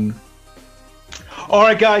 And, all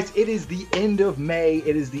right, guys, it is the end of May.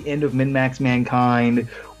 It is the end of Min Max Mankind.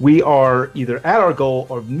 We are either at our goal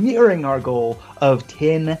or nearing our goal of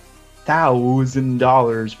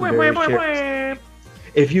 $10,000 for various shares.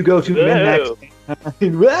 If you go to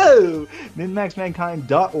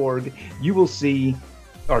minmaxmankind.org, you will see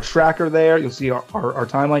our tracker there. You'll see our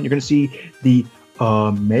timeline. You're going to see the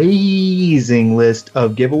amazing list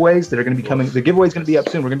of giveaways that are going to be coming. The giveaway is going to be up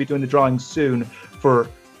soon. We're going to be doing the drawing soon for,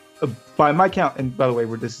 by my count, and by the way,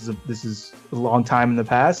 this is a long time in the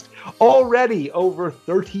past. Already over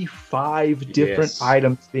 35 different Yes.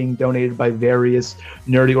 items being donated by various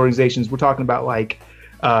nerdy organizations. We're talking about like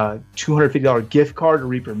 $250 gift card to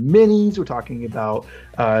Reaper Minis. We're talking about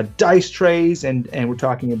dice trays, and we're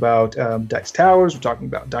talking about dice towers. We're talking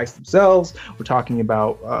about dice themselves. We're talking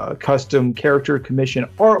about custom character commission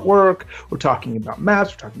artwork. We're talking about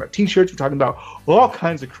maps. We're talking about t-shirts. We're talking about all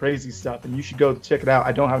kinds of crazy stuff, and you should go check it out.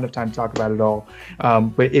 I don't have enough time to talk about it all,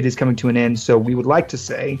 but it is coming to an end, so we would like to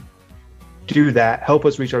say, do that. Help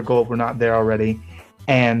us reach our goal if we're not there already,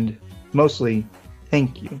 and mostly,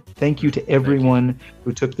 thank you. Thank you to everyone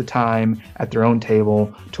who took the time at their own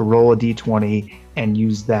table to roll a d20 and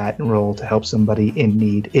use that roll to help somebody in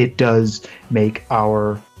need. It does make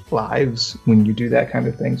our lives when you do that kind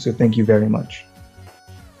of thing. So thank you very much.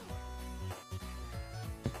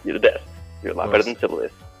 You're the best. You're a lot better than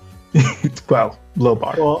Sibelius. Well, low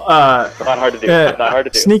bar. Well, Not hard to do. Not hard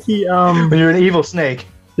to do. Sneaky, When you're an evil snake,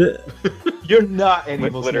 you're not an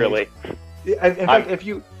evil Literally. snake. In fact, if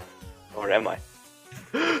you... Or am I?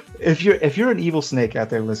 if you're an evil snake out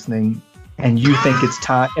there listening, and you think it's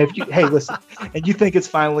time, and you think it's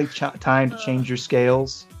finally time to change your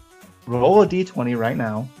scales, roll a d20 right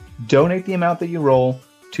now. Donate the amount that you roll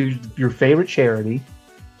to your favorite charity,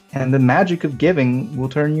 and the magic of giving will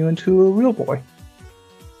turn you into a real boy.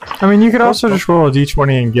 I mean, you could also just roll a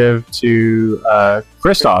d20 and give to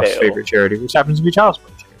Kristoff's favorite charity, which happens to be Child's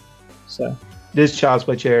Play charity. So This Child's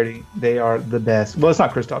Play charity, they are the best. Well, it's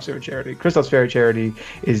not Kristoff's favorite charity. Kristoff's favorite charity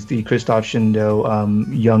is the Kristoff Shindo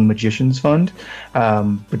Young Magicians Fund,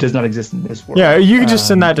 but does not exist in this world. yeah, you could just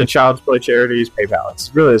send that to Child's Play Charities PayPal.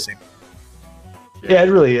 It's really the same. Yeah, it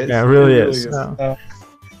really is. Yeah, it really is.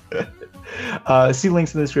 See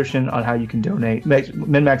links in the description on how you can donate.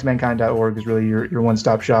 MinMaxMankind.org is really your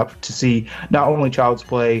one-stop shop to see not only Child's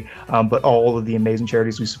Play, but all of the amazing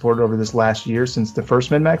charities we supported over this last year since the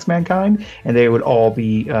first MinMax Mankind, and they would all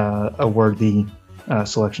be a worthy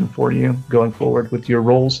selection for you going forward with your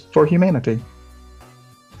roles for humanity.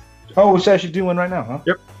 Oh, we should actually do one right now, huh?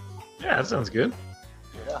 Yeah, that sounds good.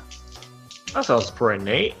 Yeah. That sounds pretty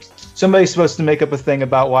neat. Somebody's supposed to make up a thing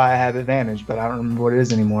about why I have advantage, but I don't remember what it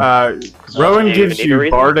is anymore. Rowan you gives need a you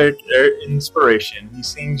reason? bardic inspiration. He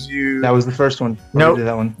sings you. That was the first one. Nope. Did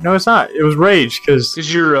that one. No, it's not. It was rage because.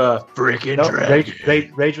 Because you're a freaking Nope,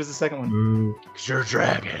 dragon. Rage was the second one. Because you're a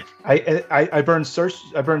dragon. I burned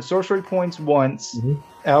sorcery points once. Mhm.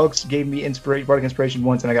 Alex gave me bardic inspiration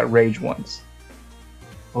once, and I got rage once.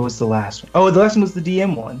 What was the last one? Oh, the last one was the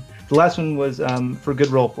DM one. The last one was for good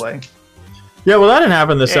role play. Yeah, well, that didn't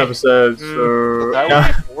happen this Hey. episode. So That no, would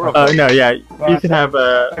be horrible. no, yeah, you can have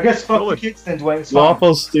a I guess fuck the kids then, Dwayne. It's fine.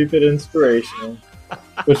 lawful stupid inspiration,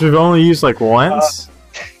 which we've only used like once,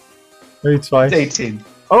 maybe twice. It's 18.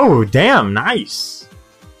 Oh, damn, nice.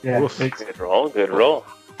 Yeah, Oof. it's Good roll, good roll.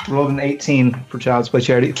 rolled an 18 for Child's Play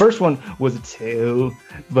charity. First one was a 2,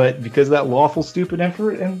 but because of that lawful stupid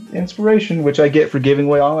inspiration, which I get for giving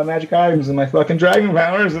away all my magic items and my fucking dragon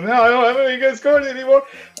powers, and now I don't have any good scores anymore.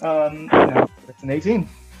 No, it's an 18.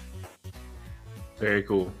 Very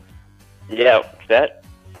cool. Yeah, that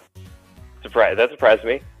surprised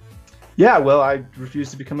me. Yeah, well, I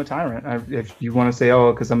refuse to become a tyrant. If you want to say,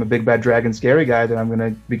 oh, because I'm a big bad dragon scary guy, then I'm going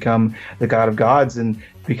to become the god of gods and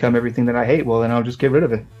become everything that I hate, well, then I'll just get rid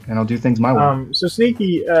of it and I'll do things my way. So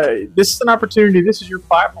Sneaky, this is an opportunity. This is your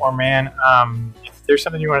platform, man. If there's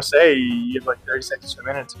something you want to say, you have like 30 seconds to a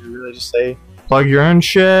minute to really just say, plug your own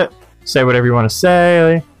shit, say whatever you want to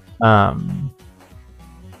say.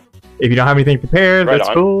 If you don't have anything prepared, Right that's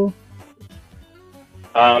on. cool.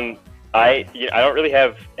 I don't really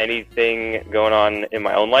have anything going on in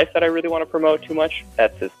my own life that I really want to promote too much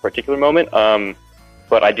at this particular moment.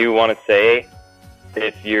 But I do want to say,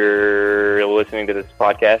 if you're listening to this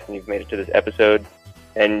podcast and you've made it to this episode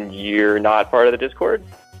and you're not part of the Discord,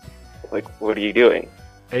 like, what are you doing?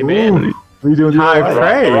 Hey, man. Ooh, we doing high The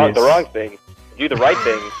praise. wrong thing. Do the right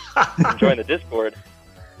thing. And join the Discord,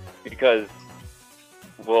 because,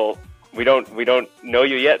 well, we don't know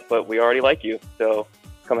you yet, but we already like you. So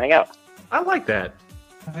come hang out. I like that.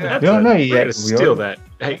 We don't know you We're yet. gonna We steal are- that.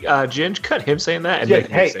 Hey, Ginge, cut him saying that and Yeah, make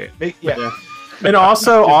him say it. yeah. And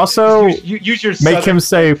also, Use your make him southern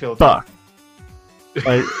say filter. fuck.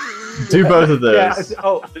 Like, do both of those. Yeah,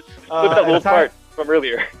 Look at that at little the time- part from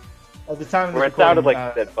earlier at the time of the where it sounded like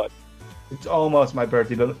recording, you said fuck. it's almost my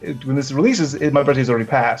birthday, but when this releases, my birthday's already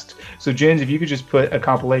passed. So, Jins, if you could just put a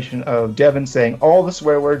compilation of Devin saying all the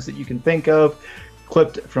swear words that you can think of,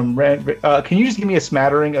 clipped from can you just give me a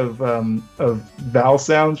smattering of vowel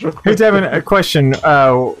sounds real Hey quick? Devin, a question.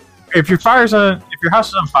 If your house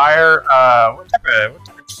is on fire, what type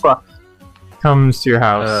of truck comes to your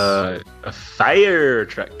house? A fire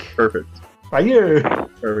truck. Perfect. Fire.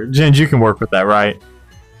 Perfect. Ginge, you can work with that, right?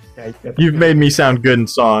 Yeah, You've made me sound good in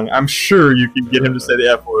song. I'm sure you can get him to say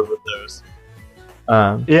the F word with those.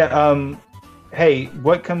 Hey,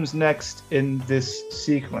 what comes next in this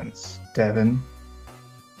sequence, Devin?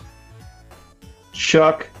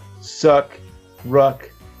 Chuck, suck, ruck,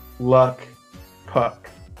 luck, puck.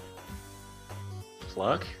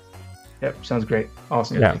 Pluck? Yep, sounds great.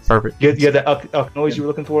 Awesome. Yeah, perfect. You had the uck noise you were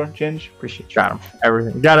looking for, Ginge? Appreciate you. Got him.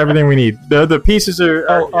 Everything. Got everything we need. The pieces are.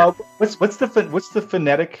 What's the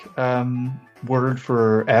phonetic word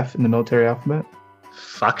for F in the military alphabet?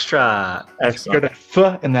 Foxtrot. Got excellent. that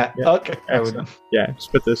F and that Yeah, uck. I would. excellent. Yeah,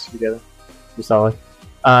 just put this together. Be solid.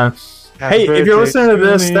 Hey, if you're listening to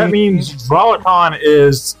this, that means Rollicon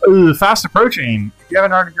is fast approaching. If you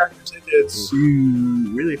haven't already gotten your tickets,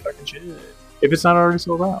 you really fucking should. If it's not already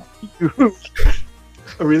sold out.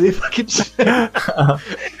 Really fucking.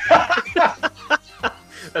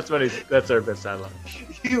 That's funny. That's our best dialogue.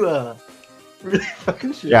 You Really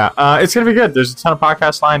fucking shit. Yeah, it's gonna be good. There's a ton of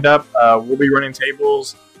podcasts lined up. We'll be running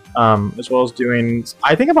tables, as well as doing.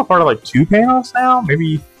 I think I'm a part of like 2 panels now,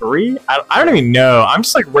 maybe 3. I don't even know. I'm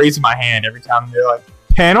just like raising my hand every time they're like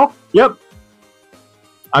panel. Yep,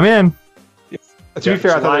 I'm in. To be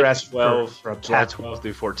fair, I thought they were asking 12, for a July talk. 12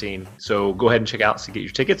 through 14. So go ahead and check out to get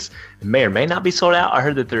your tickets. It may or may not be sold out. I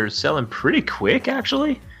heard that they're selling pretty quick,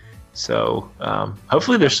 actually. So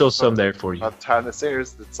hopefully there's still some there for you. By the time this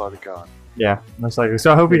airs, it's already gone. Yeah, most likely.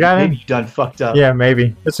 So I hope you got in. You done fucked up. Yeah,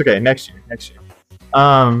 maybe. It's okay. Next year.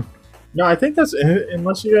 No, I think that's it.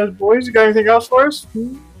 Unless you guys, boys, you got anything else for us?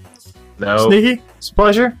 No. Sneaky, it's a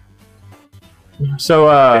pleasure. So,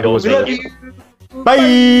 It was We love really- you.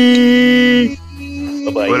 bye.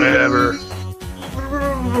 Bye-bye. Whatever.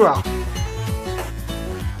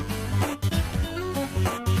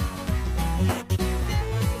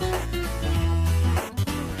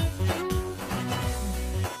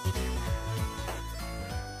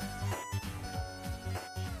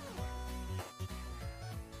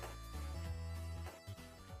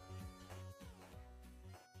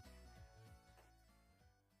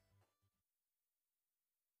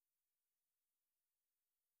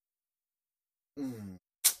 Mm,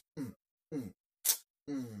 mm, mm,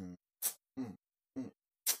 mm, mm, mm,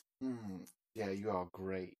 mm. Yeah, you are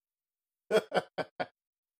great.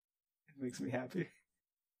 Makes me happy.